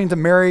opportunity to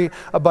marry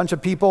a bunch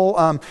of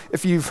people.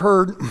 If you've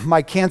heard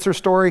my cancer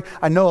story,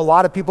 I know a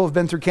lot of people have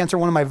been through cancer.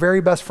 One of my very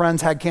best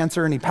friends had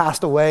cancer and he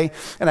passed away,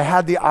 and I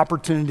had the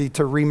opportunity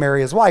to remarry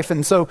his wife.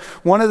 And so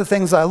one of the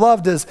things I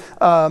loved is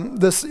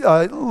this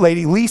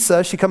lady,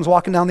 Lisa. She comes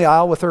walking down the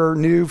aisle with her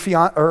new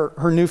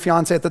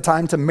fiance at the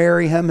time to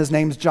marry him. His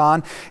name's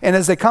John. And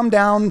as they come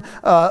down,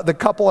 the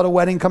couple at a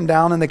wedding come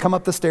down and they come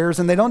up the stairs,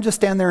 and they don't just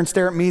stand there and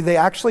stare at me. They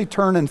actually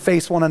turn and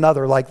face one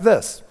another like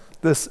this.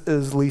 This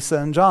is Lisa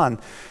and John.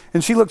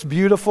 And she looks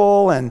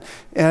beautiful, and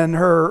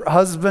her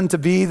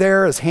husband-to-be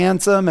there is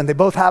handsome, and they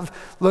both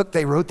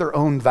they wrote their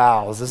own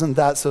vows. Isn't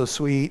that so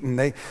sweet?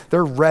 And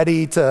they're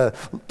ready to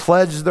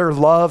pledge their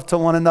love to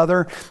one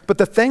another. But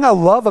the thing I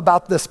love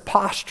about this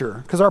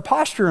posture, because our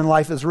posture in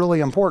life is really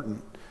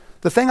important.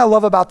 The thing I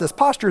love about this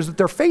posture is that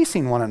they're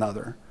facing one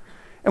another.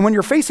 And when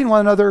you're facing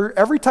one another,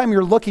 every time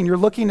you're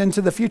looking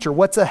into the future.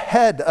 What's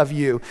ahead of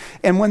you?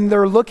 And when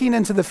they're looking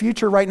into the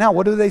future right now,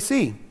 what do they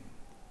see?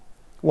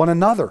 One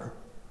another.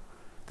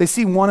 They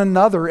see one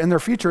another in their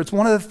future. It's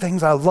one of the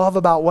things I love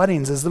about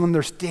weddings, is that when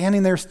they're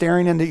standing there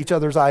staring into each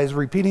other's eyes,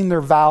 repeating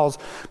their vows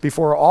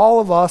before all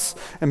of us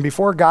and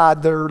before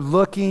God, they're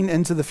looking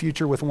into the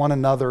future with one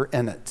another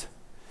in it.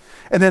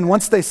 And then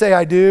once they say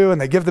I do and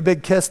they give the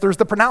big kiss, there's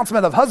the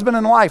pronouncement of husband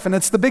and wife, and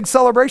it's the big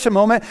celebration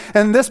moment,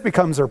 and this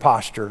becomes their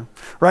posture,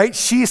 right?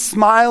 She's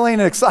smiling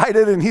and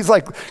excited, and he's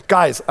like,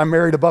 guys, I'm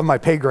married above my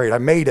pay grade. I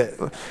made it.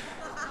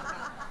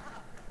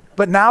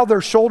 But now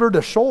they're shoulder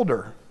to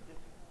shoulder.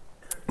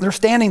 They're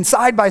standing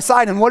side by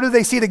side, and what do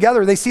they see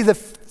together? They see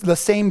the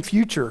same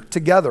future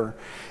together.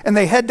 And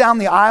they head down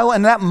the aisle,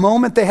 and that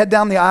moment they head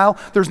down the aisle,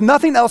 there's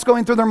nothing else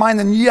going through their mind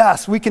than,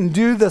 yes, we can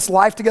do this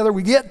life together.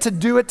 We get to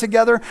do it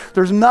together.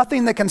 There's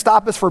nothing that can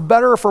stop us, for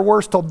better or for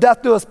worse, till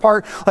death do us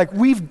part. Like,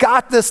 we've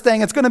got this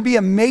thing. It's going to be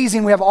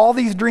amazing. We have all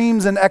these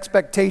dreams and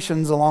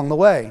expectations along the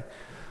way.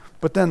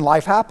 But then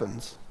life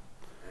happens.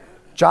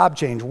 Job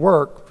change,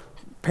 work,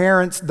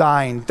 parents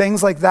dying,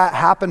 things like that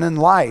happen in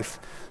life.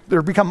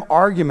 There become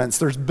arguments.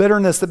 There's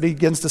bitterness that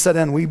begins to set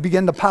in. We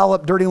begin to pile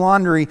up dirty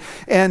laundry,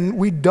 and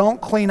we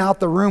don't clean out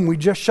the room. We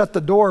just shut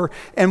the door.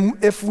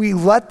 And if we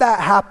let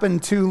that happen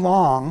too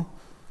long,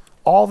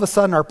 all of a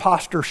sudden our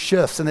posture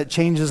shifts and it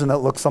changes, and it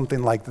looks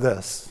something like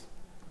this,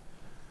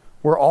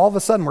 where all of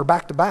a sudden we're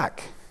back to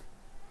back.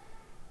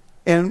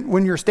 And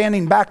when you're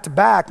standing back to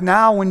back,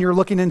 now when you're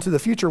looking into the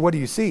future, what do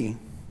you see?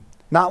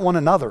 Not one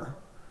another.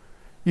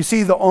 You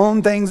see your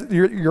own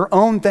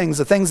things,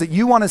 the things that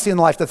you want to see in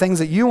life, the things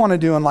that you want to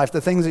do in life,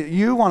 the things that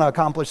you want to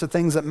accomplish, the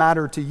things that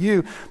matter to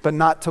you, but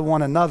not to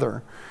one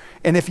another.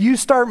 And if you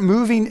start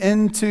moving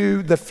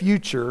into the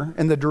future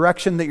in the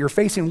direction that you're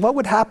facing, what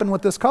would happen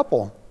with this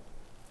couple?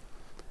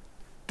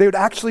 They would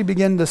actually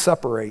begin to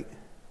separate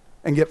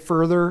and get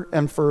further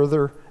and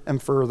further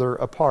and further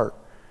apart.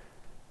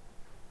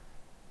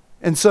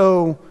 And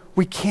so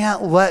we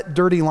can't let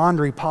dirty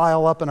laundry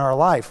pile up in our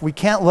life. We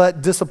can't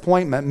let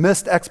disappointment,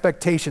 missed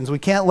expectations, we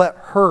can't let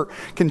hurt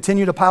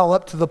continue to pile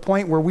up to the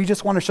point where we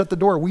just want to shut the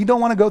door. We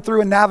don't want to go through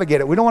and navigate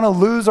it. We don't want to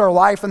lose our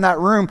life in that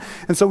room.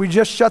 And so we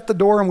just shut the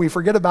door and we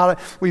forget about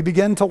it. We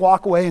begin to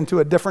walk away into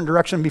a different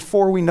direction.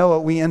 Before we know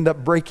it, we end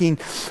up breaking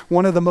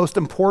one of the most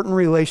important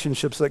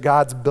relationships that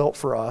God's built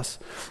for us.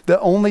 That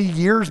only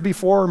years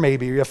before,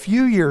 maybe a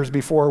few years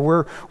before,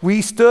 where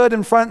we stood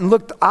in front and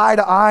looked eye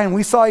to eye and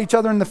we saw each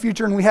other in the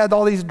future and we had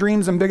all these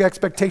dreams and big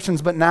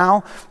expectations, but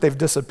now they've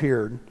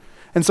disappeared.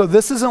 And so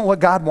this isn't what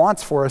God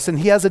wants for us, and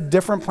he has a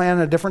different plan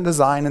and a different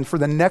design. And for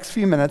the next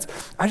few minutes,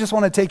 I just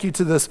want to take you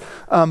to this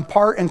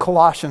part in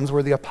Colossians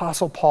where the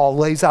Apostle Paul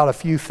lays out a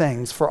few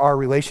things for our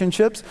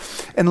relationships,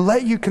 and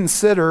let you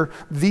consider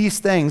these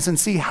things and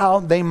see how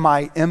they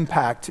might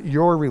impact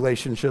your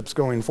relationships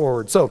going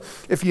forward. So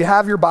if you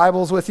have your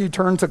Bibles with you,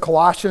 turn to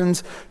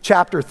Colossians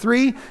chapter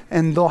 3,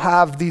 and they'll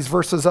have these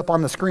verses up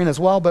on the screen as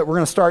well, but we're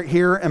going to start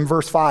here in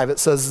verse 5. It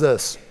says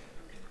this: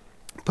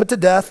 "Put to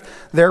death,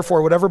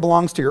 therefore, whatever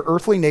belongs to your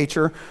earthly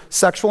nature,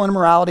 sexual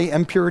immorality,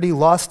 impurity,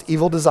 lust,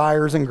 evil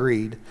desires, and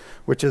greed,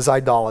 which is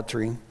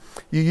idolatry.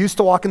 You used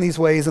to walk in these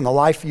ways in the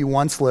life you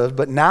once lived,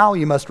 but now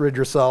you must rid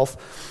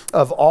yourself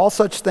of all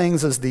such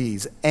things as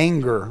these: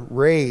 anger,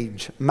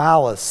 rage,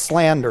 malice,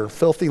 slander,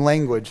 filthy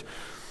language.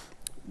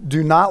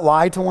 Do not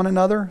lie to one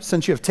another,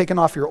 since you have taken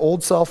off your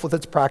old self with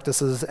its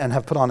practices and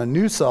have put on a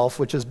new self,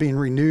 which is being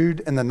renewed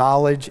in the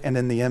knowledge and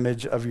in the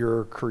image of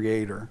your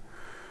Creator."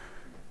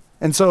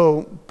 And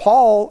so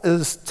Paul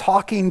is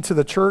talking to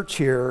the church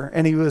here,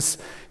 and he was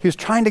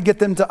trying to get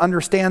them to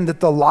understand that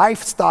the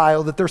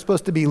lifestyle that they're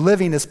supposed to be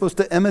living is supposed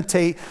to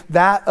imitate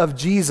that of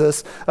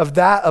Jesus, of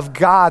that of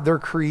God, their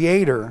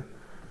creator.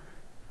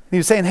 And he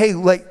was saying, hey,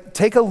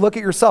 take a look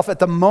at yourself. At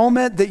the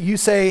moment that you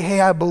say,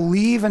 hey, I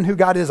believe in who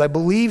God is, I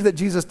believe that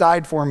Jesus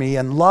died for me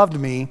and loved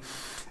me,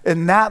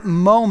 in that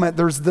moment,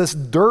 there's this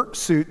dirt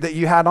suit that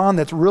you had on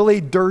that's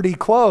really dirty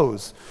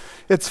clothes.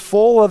 It's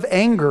full of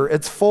anger,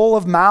 it's full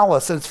of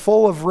malice, it's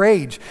full of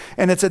rage.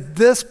 And it's at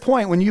this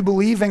point when you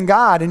believe in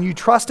God and you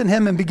trust in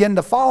him and begin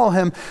to follow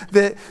him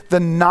that the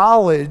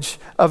knowledge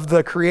of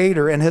the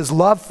Creator and his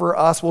love for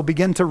us will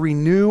begin to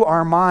renew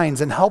our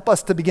minds and help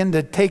us to begin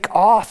to take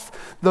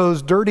off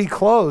those dirty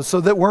clothes so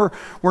that we're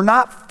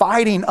not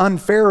fighting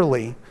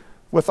unfairly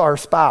with our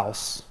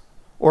spouse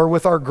or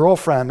with our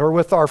girlfriend or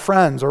with our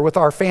friends or with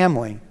our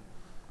family.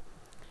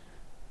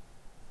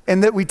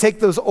 And that we take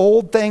those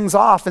old things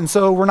off. And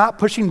so we're not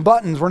pushing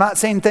buttons. We're not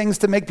saying things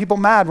to make people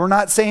mad. We're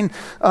not saying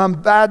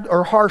bad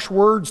or harsh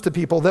words to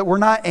people, that we're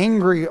not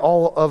angry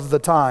all of the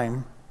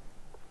time.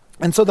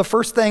 And so the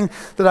first thing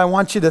that I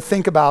want you to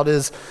think about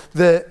is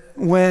that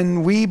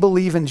when we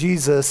believe in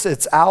Jesus,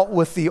 it's out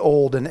with the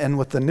old and in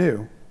with the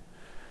new.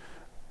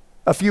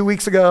 A few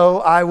weeks ago,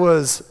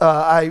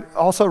 I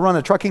also run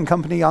a trucking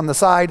company on the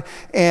side,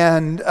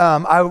 and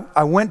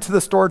I went to the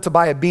store to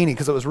buy a beanie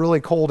because it was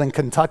really cold in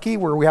Kentucky,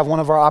 where we have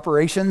one of our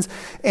operations.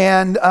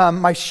 And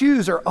my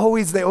shoes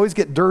they always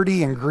get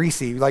dirty and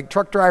greasy. Like,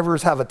 truck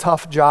drivers have a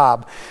tough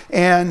job.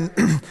 And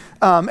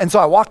so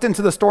I walked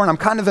into the store, and I'm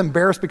kind of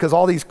embarrassed because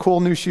all these cool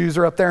new shoes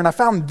are up there. And I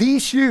found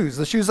these shoes,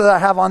 the shoes that I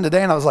have on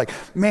today, and I was like,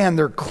 man,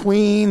 they're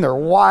clean, they're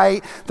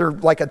white, they're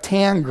like a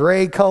tan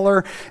gray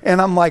color.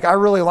 And I'm like, I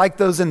really like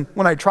those. And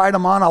when I tried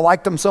them on, I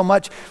liked them so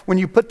much. When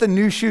you put the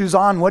new shoes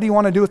on, what do you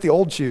want to do with the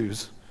old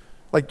shoes?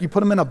 Like, you put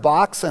them in a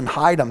box and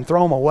hide them,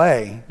 throw them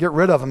away, get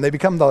rid of them. They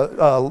become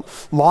the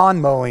lawn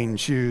mowing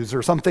shoes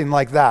or something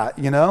like that,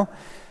 you know?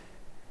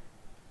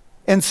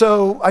 And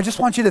so I just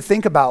want you to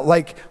think about,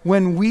 like,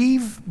 when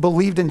we've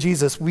believed in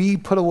Jesus, we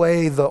put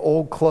away the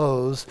old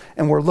clothes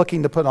and we're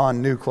looking to put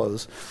on new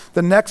clothes.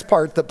 The next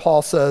part that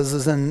Paul says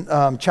is in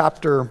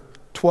chapter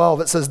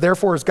 12. It says,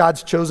 therefore, as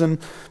God's chosen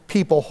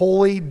people,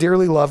 holy,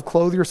 dearly loved,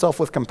 clothe yourself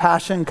with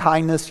compassion,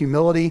 kindness,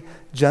 humility,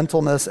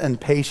 gentleness, and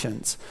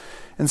patience.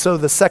 And so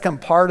the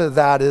second part of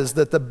that is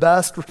that the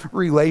best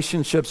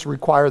relationships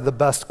require the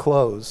best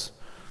clothes.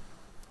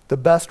 The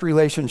best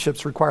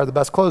relationships require the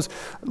best clothes.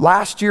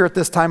 Last year at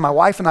this time, my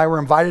wife and I were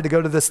invited to go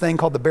to this thing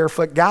called the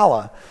Barefoot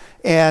Gala.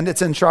 And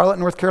it's in Charlotte,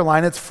 North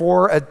Carolina. It's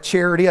for a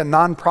charity, a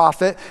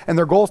nonprofit. And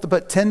their goal is to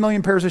put 10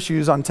 million pairs of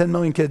shoes on 10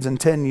 million kids in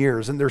 10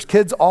 years. And there's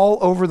kids all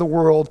over the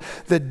world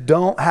that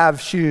don't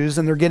have shoes,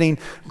 and they're getting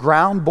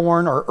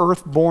ground-borne or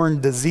earth-borne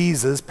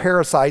diseases,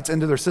 parasites,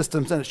 into their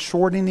systems, and it's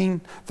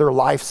shortening their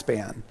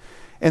lifespan.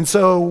 And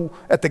so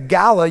at the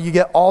gala, you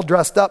get all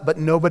dressed up, but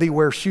nobody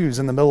wears shoes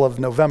in the middle of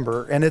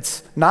November. And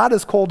it's not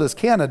as cold as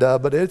Canada,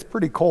 but it's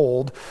pretty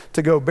cold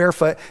to go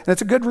barefoot. And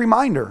it's a good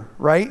reminder,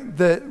 right,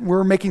 that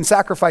we're making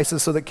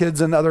sacrifices so that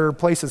kids in other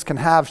places can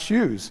have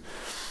shoes.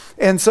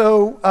 And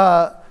so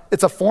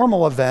it's a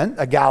formal event,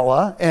 a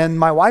gala, and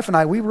my wife and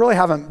I, we really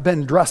haven't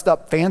been dressed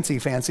up fancy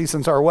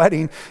since our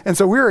wedding, and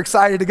so we were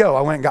excited to go.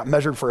 I went and got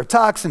measured for a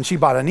tux, and she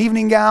bought an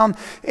evening gown,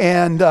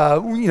 and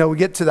we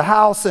get to the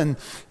house, and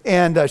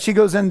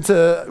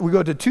we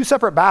go to two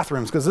separate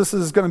bathrooms because this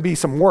is going to be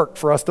some work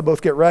for us to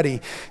both get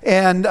ready.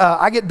 And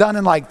I get done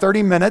in like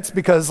 30 minutes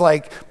because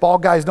like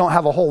bald guys don't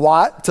have a whole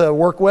lot to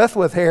work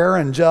with hair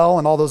and gel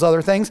and all those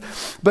other things.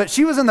 But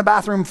she was in the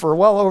bathroom for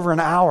well over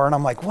an hour, and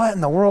I'm like, what in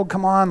the world?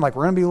 Come on, like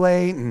we're going to be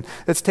late, and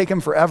it's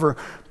taken forever.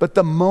 But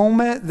the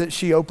moment that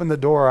she opened the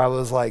door, I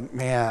was like,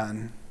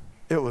 man,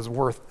 it was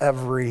worth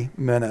every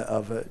minute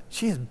of it.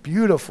 She is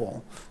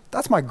beautiful.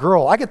 That's my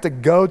girl. I get to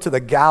go to the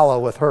gala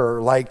with her.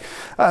 Like,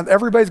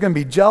 everybody's going to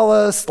be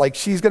jealous. Like,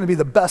 she's going to be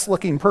the best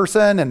looking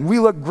person, and we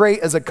look great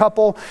as a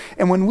couple.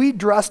 And when we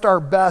dressed our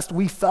best,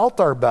 we felt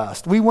our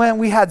best.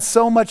 We had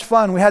so much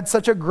fun. We had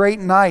such a great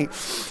night.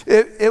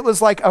 It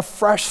was like a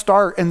fresh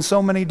start in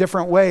so many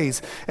different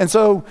ways. And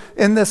so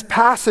in this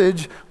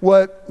passage,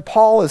 what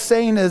Paul is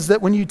saying is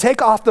that when you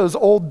take off those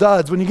old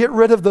duds, when you get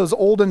rid of those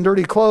old and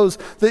dirty clothes,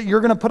 that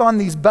you're going to put on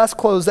these best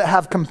clothes that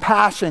have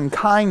compassion,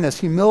 kindness,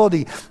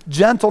 humility,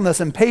 gentleness,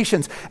 and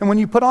patience. And when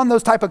you put on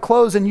those type of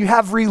clothes and you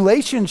have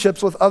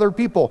relationships with other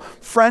people,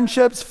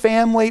 friendships,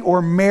 family,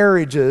 or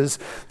marriages,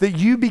 that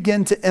you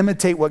begin to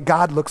imitate what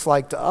God looks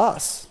like to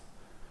us.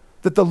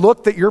 That the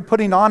look that you're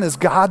putting on is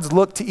God's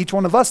look to each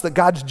one of us, that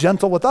God's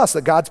gentle with us,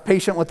 that God's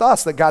patient with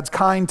us, that God's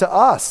kind to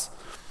us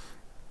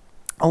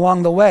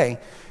along the way.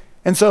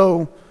 And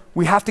so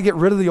we have to get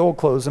rid of the old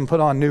clothes and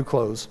put on new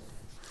clothes.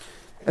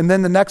 And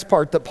then the next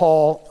part that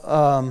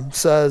Paul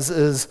says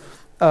is,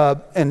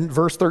 in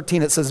verse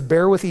 13, it says,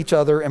 bear with each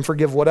other and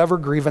forgive whatever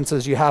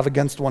grievances you have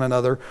against one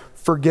another.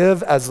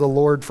 Forgive as the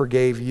Lord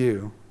forgave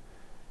you.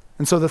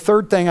 And so the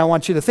third thing I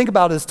want you to think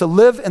about is to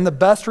live in the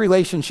best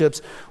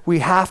relationships, we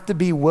have to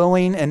be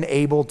willing and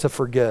able to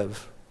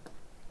forgive.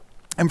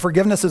 And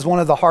forgiveness is one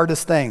of the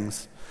hardest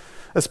things,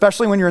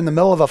 especially when you're in the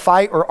middle of a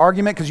fight or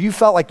argument because you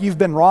felt like you've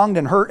been wronged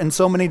and hurt in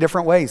so many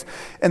different ways.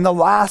 In the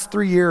last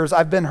 3 years,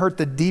 I've been hurt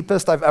the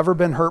deepest I've ever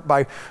been hurt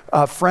by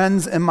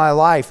friends in my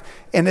life.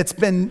 And it's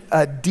been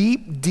a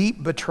deep,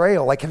 deep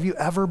betrayal. Like, have you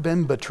ever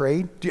been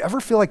betrayed? Do you ever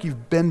feel like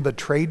you've been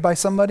betrayed by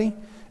somebody?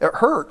 It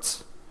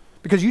hurts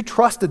because you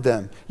trusted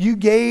them. You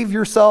gave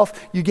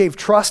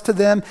trust to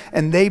them,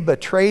 and they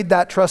betrayed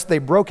that trust. They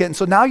broke it. And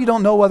so now you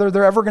don't know whether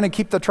they're ever going to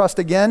keep the trust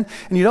again,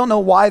 and you don't know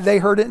why they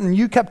hurt it, and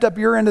you kept up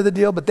your end of the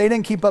deal, but they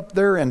didn't keep up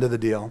their end of the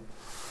deal.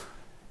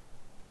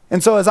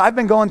 And so as I've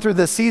been going through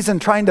this season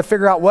trying to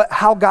figure out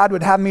how God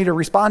would have me to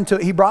respond to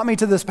it, he brought me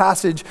to this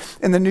passage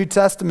in the New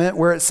Testament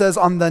where it says,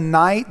 on the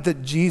night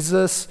that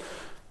Jesus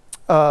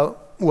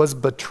was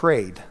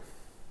betrayed,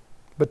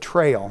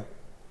 betrayal,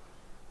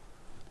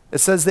 it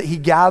says that he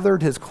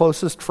gathered his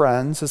closest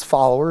friends, his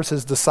followers,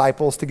 his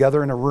disciples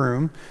together in a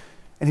room,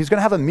 and he was going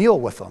to have a meal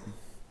with them.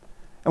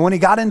 And when he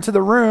got into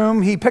the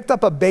room, he picked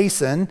up a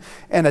basin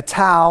and a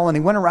towel, and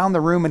he went around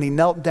the room and he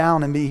knelt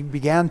down and he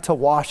began to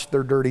wash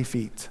their dirty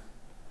feet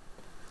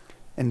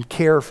and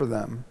care for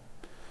them.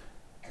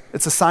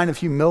 It's a sign of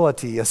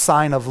humility, a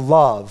sign of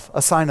love,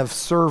 a sign of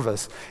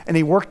service. And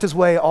he worked his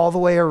way all the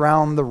way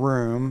around the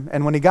room.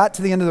 And when he got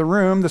to the end of the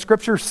room, the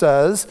scripture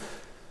says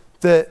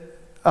that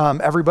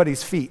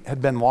everybody's feet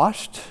had been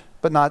washed,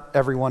 but not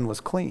everyone was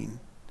clean.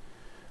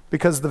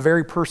 Because the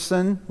very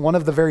person, one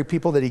of the very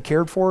people that he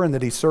cared for and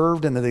that he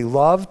served and that he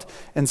loved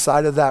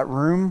inside of that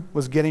room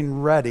was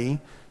getting ready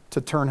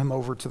to turn him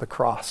over to the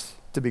cross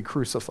to be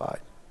crucified.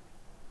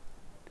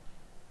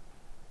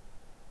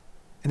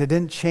 And it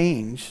didn't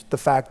change the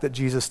fact that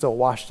Jesus still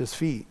washed his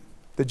feet,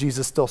 that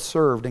Jesus still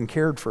served and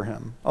cared for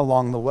him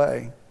along the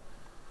way.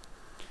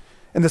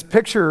 And this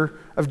picture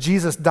of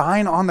Jesus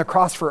dying on the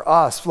cross for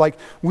us, like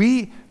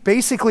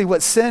basically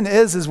what sin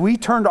is we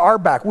turned our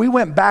back. We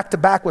went back to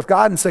back with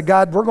God and said,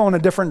 God, we're going a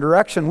different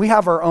direction. We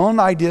have our own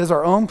ideas,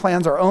 our own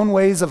plans, our own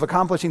ways of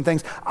accomplishing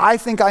things. I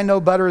think I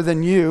know better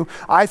than you.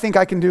 I think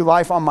I can do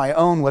life on my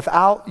own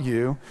without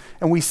you.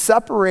 And we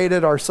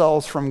separated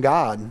ourselves from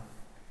God.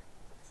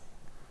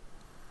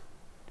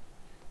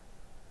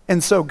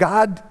 And so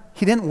God,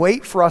 he didn't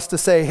wait for us to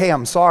say, hey,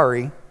 I'm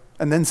sorry,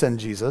 and then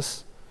send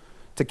Jesus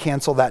to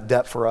cancel that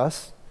debt for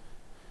us.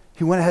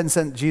 He went ahead and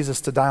sent Jesus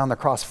to die on the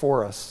cross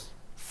for us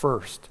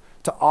first,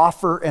 to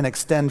offer and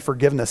extend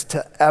forgiveness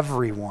to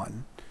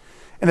everyone.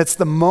 And it's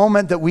the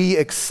moment that we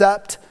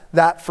accept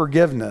that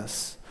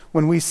forgiveness.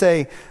 When we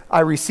say,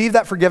 I receive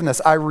that forgiveness,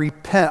 I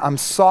repent, I'm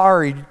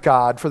sorry,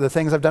 God, for the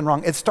things I've done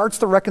wrong. It starts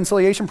the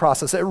reconciliation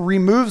process. It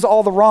removes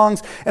all the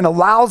wrongs and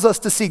allows us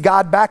to see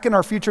God back in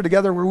our future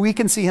together where we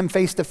can see him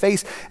face to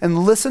face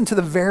and listen to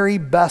the very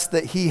best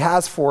that he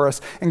has for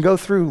us and go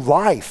through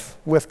life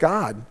with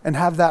God and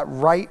have that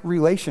right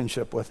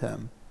relationship with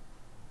him.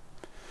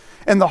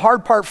 And the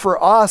hard part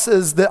for us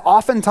is that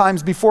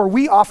oftentimes before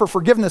we offer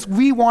forgiveness,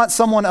 we want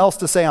someone else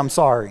to say, I'm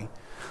sorry.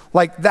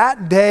 Like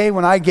that day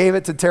when I gave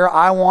it to Tara,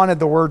 I wanted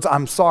the words,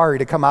 I'm sorry,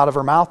 to come out of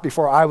her mouth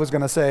before I was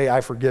going to say,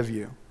 I forgive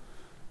you.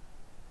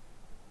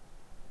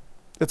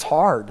 It's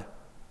hard.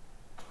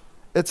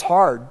 It's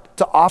hard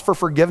to offer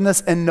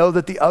forgiveness and know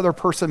that the other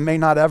person may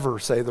not ever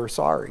say they're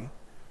sorry.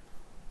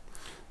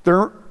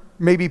 There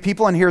may be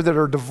people in here that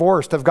are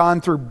divorced, have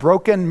gone through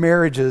broken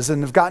marriages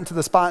and have gotten to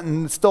the spot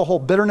and still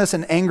hold bitterness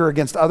and anger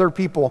against other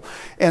people.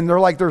 And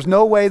they're like, there's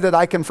no way that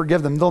I can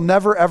forgive them. They'll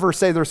never ever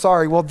say they're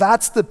sorry. Well,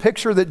 that's the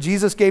picture that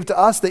Jesus gave to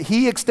us, that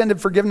he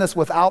extended forgiveness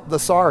without the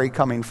sorry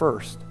coming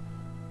first.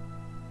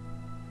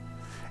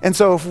 And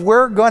so if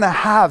we're going to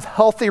have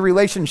healthy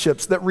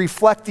relationships that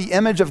reflect the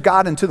image of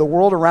God into the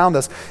world around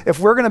us, if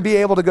we're going to be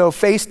able to go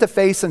face to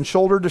face and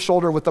shoulder to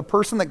shoulder with the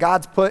person that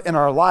God's put in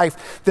our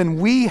life,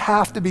 then we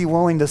have to be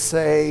willing to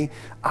say,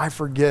 I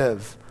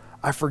forgive,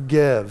 I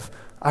forgive,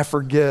 I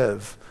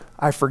forgive,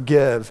 I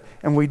forgive.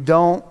 And we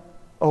don't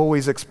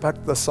always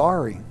expect the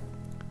sorry.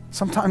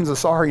 Sometimes the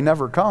sorry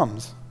never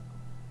comes.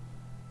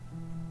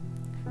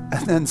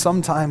 And then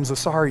sometimes the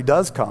sorry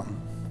does come.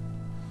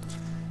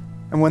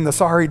 And when the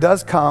sorry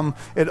does come,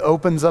 it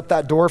opens up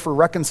that door for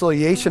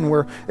reconciliation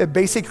where it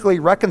basically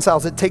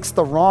reconciles. It takes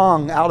the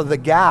wrong out of the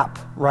gap,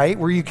 right?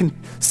 Where you can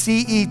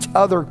see each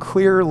other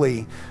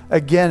clearly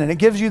again. And it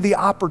gives you the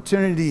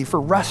opportunity for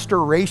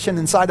restoration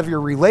inside of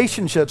your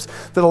relationships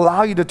that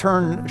allow you to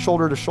turn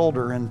shoulder to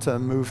shoulder and to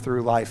move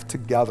through life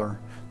together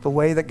the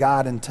way that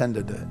God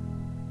intended it.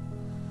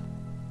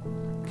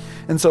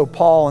 And so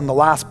Paul, in the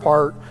last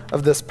part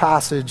of this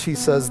passage, he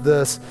says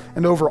this,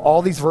 and over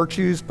all these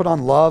virtues, put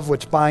on love,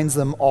 which binds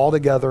them all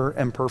together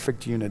in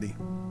perfect unity.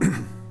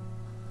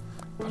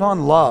 Put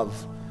on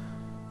love,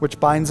 which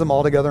binds them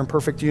all together in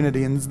perfect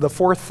unity. And the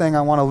fourth thing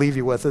I want to leave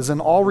you with is in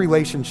all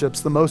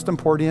relationships, the most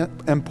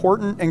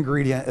important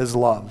ingredient is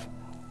love.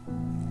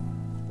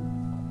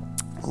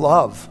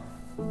 Love.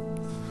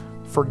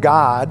 For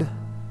God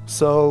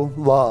so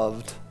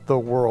loved the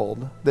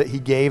world that he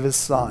gave his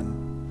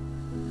son.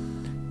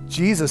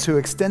 Jesus, who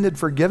extended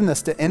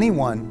forgiveness to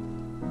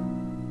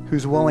anyone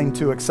who's willing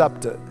to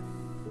accept it.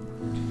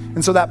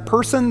 And so that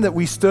person that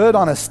we stood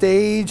on a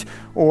stage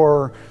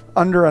or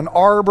under an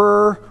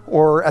arbor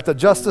or at the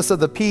justice of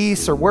the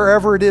peace or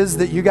wherever it is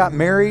that you got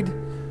married,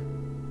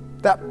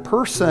 that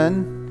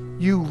person,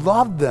 you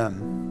loved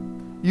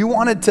them. You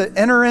wanted to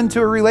enter into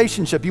a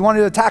relationship. You wanted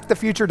to attack the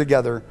future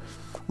together.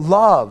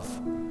 Love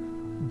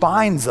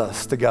binds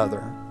us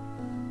together.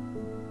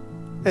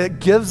 It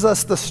gives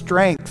us the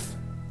strength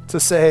to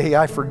say,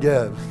 I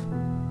forgive.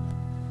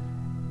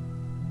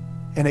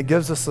 And it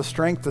gives us the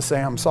strength to say,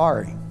 I'm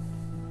sorry.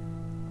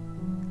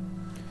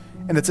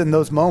 And it's in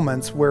those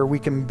moments where we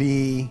can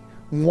be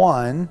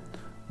one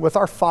with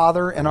our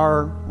Father and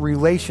our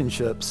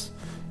relationships,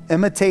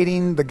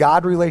 imitating the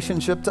God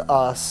relationship to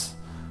us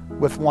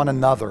with one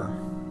another.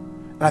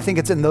 And I think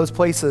it's in those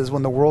places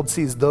when the world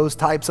sees those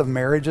types of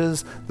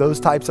marriages, those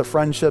types of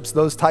friendships,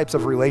 those types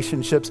of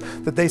relationships,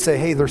 that they say,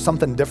 hey, there's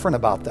something different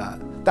about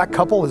that. That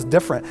couple is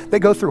different. They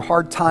go through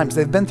hard times.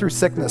 They've been through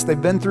sickness.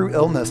 They've been through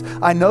illness.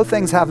 I know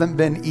things haven't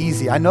been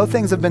easy. I know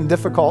things have been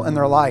difficult in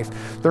their life.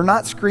 They're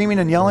not screaming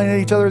and yelling at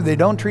each other. They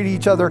don't treat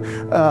each other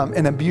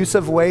in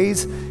abusive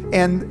ways.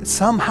 And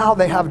somehow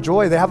they have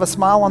joy. They have a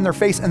smile on their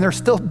face, and they're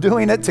still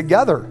doing it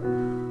together.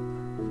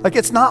 Like,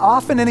 it's not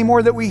often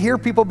anymore that we hear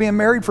people being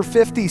married for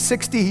 50,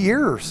 60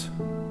 years.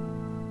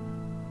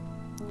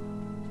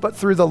 But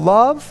through the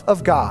love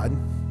of God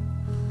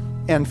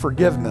and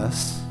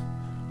forgiveness,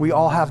 we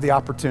all have the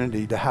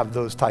opportunity to have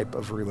those type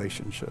of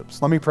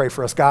relationships. Let me pray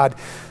for us. God,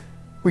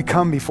 we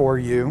come before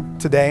you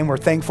today, and we're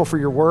thankful for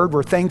your word.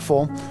 We're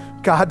thankful,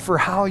 God, for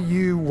how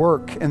you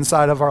work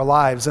inside of our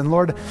lives. And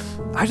Lord,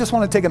 I just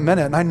want to take a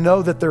minute, and I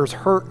know that there's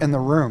hurt in the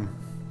room.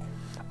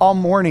 All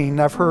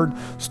morning, I've heard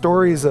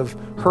stories of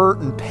hurt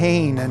and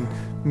pain and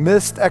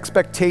missed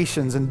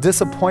expectations and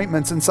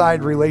disappointments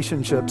inside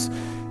relationships.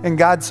 And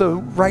God, so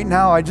right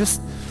now, I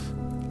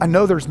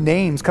know there's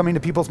names coming to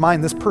people's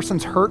mind. This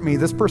person's hurt me.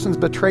 This person's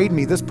betrayed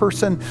me. This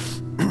person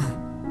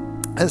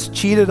has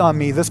cheated on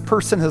me. This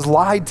person has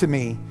lied to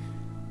me.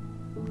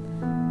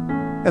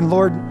 And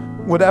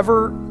Lord,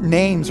 whatever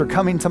names are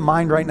coming to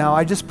mind right now,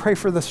 I just pray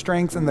for the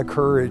strength and the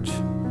courage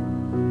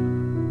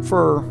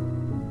for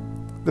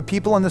the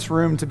people in this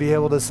room to be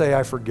able to say,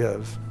 I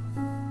forgive.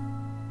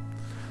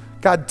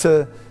 God,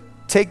 to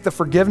take the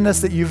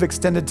forgiveness that you've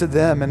extended to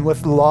them and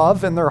with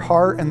love in their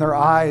heart and their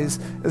eyes,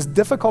 as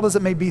difficult as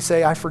it may be,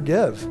 say, I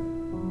forgive.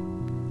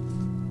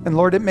 And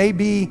Lord, it may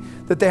be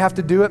that they have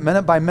to do it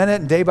minute by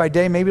minute and day by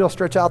day. Maybe it'll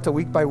stretch out to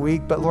week by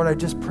week. But Lord, I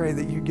just pray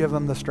that you give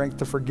them the strength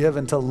to forgive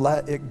and to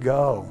let it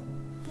go.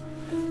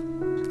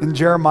 In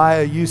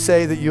Jeremiah, you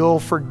say that you'll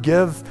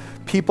forgive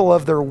people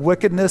of their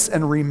wickedness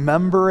and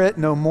remember it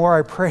no more.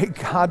 I pray,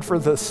 God, for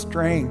the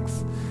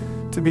strength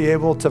to be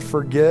able to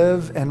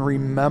forgive and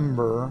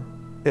remember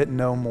it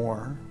no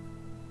more.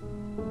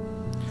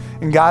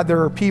 And God,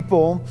 there are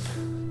people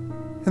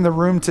in the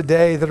room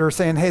today that are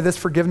saying, hey, this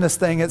forgiveness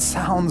thing, it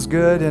sounds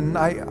good, and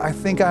I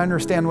think I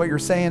understand what you're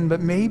saying,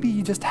 but maybe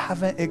you just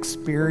haven't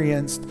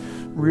experienced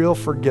real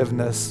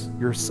forgiveness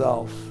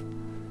yourself.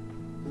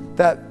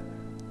 That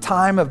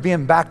time of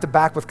being back to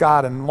back with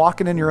God and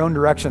walking in your own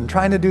direction,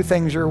 trying to do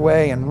things your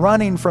way and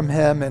running from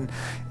him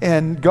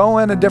and go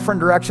in a different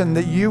direction,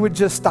 that you would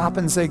just stop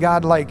and say,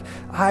 God, like,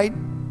 I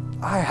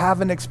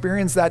haven't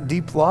experienced that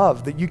deep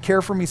love, that you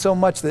care for me so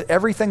much, that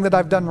everything that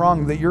I've done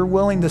wrong, that you're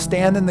willing to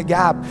stand in the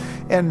gap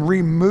and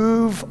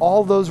remove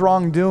all those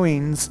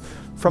wrongdoings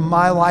from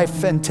my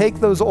life and take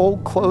those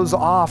old clothes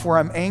off where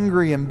I'm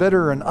angry and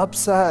bitter and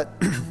upset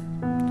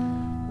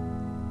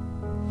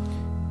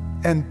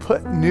and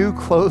put new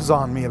clothes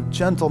on me of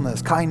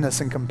gentleness, kindness,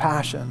 and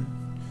compassion.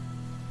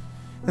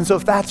 And so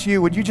if that's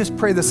you, would you just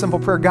pray this simple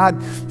prayer?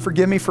 God,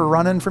 forgive me for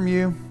running from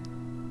you.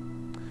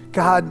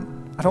 God,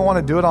 I don't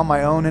want to do it on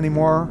my own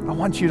anymore. I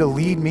want you to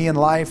lead me in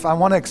life. I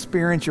want to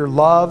experience your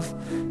love,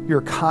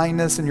 your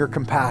kindness, and your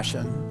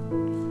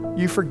compassion.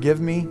 You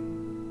forgive me.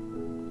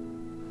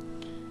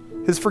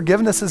 His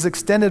forgiveness is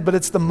extended, but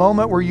it's the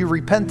moment where you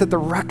repent that the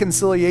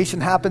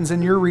reconciliation happens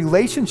and your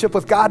relationship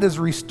with God is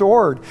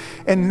restored.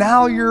 And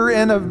now you're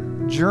in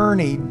a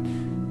journey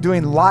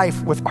doing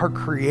life with our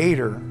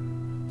Creator,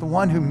 the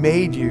one who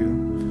made you,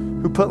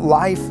 who put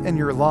life in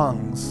your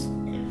lungs.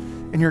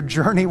 And your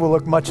journey will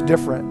look much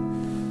different.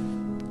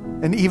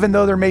 And even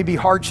though there may be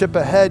hardship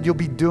ahead, you'll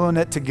be doing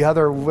it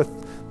together with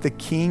the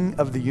King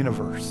of the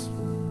universe.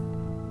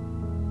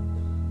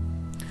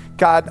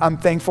 God, I'm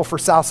thankful for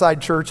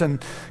Southside Church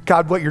and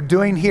God, what you're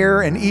doing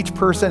here and each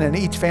person and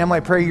each family. I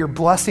pray your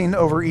blessing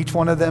over each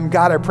one of them.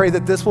 God, I pray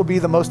that this will be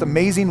the most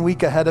amazing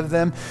week ahead of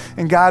them.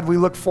 And God, we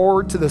look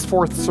forward to this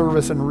fourth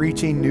service and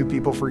reaching new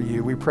people for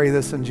you. We pray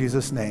this in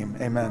Jesus' name.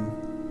 Amen.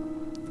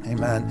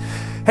 Amen.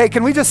 Hey,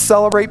 can we just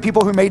celebrate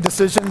people who made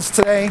decisions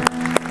today?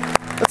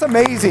 That's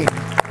amazing.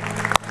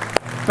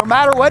 No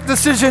matter what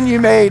decision you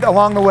made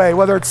along the way,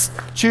 whether it's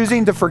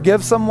choosing to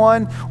forgive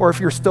someone or if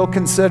you're still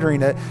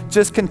considering it,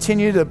 just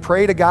continue to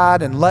pray to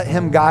God and let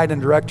him guide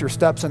and direct your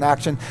steps in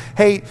action.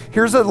 Hey,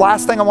 here's the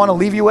last thing I want to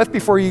leave you with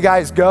before you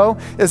guys go,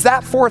 is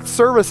that fourth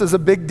service is a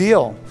big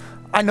deal.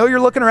 I know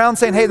you're looking around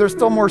saying, hey, there's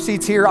still more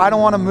seats here. I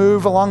don't want to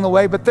move along the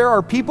way. But there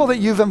are people that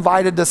you've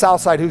invited to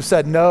Southside who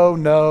said, no,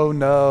 no,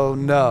 no,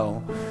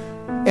 no.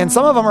 And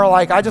some of them are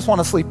like, I just want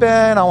to sleep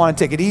in. I want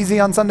to take it easy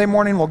on Sunday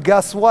morning. Well,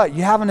 guess what?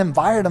 You haven't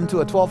invited them to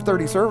a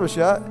 12:30 service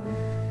yet.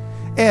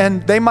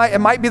 And it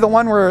might be the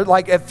one where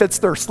like it fits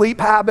their sleep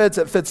habits,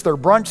 it fits their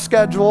brunch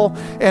schedule.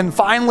 And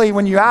finally,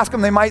 when you ask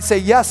them, they might say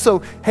yes.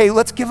 So, hey,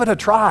 let's give it a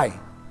try.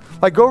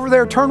 Like go over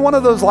there, turn one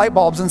of those light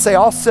bulbs and say,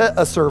 I'll sit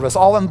a service.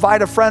 I'll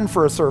invite a friend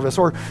for a service.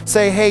 Or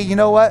say, hey, you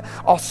know what?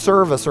 I'll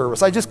serve a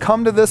service. I just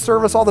come to this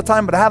service all the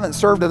time, but I haven't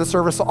served at a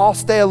service. So I'll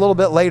stay a little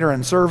bit later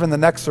and serve in the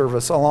next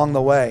service along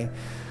the way.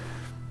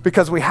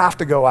 Because we have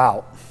to go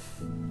out.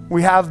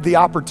 We have the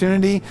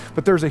opportunity,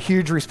 but there's a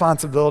huge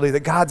responsibility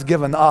that God's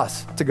given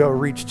us to go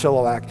reach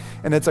Chilliwack.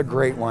 And it's a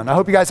great one. I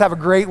hope you guys have a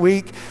great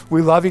week.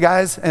 We love you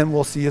guys, and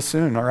we'll see you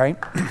soon, all right?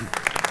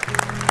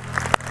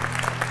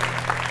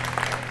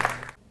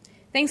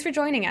 Thanks for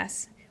joining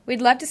us.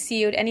 We'd love to see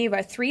you at any of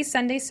our 3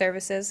 Sunday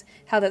services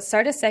held at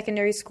Sardis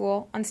Secondary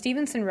School on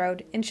Stevenson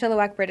Road in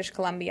Chilliwack, British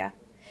Columbia.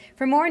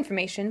 For more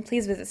information,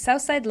 please visit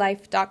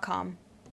southsidelife.com.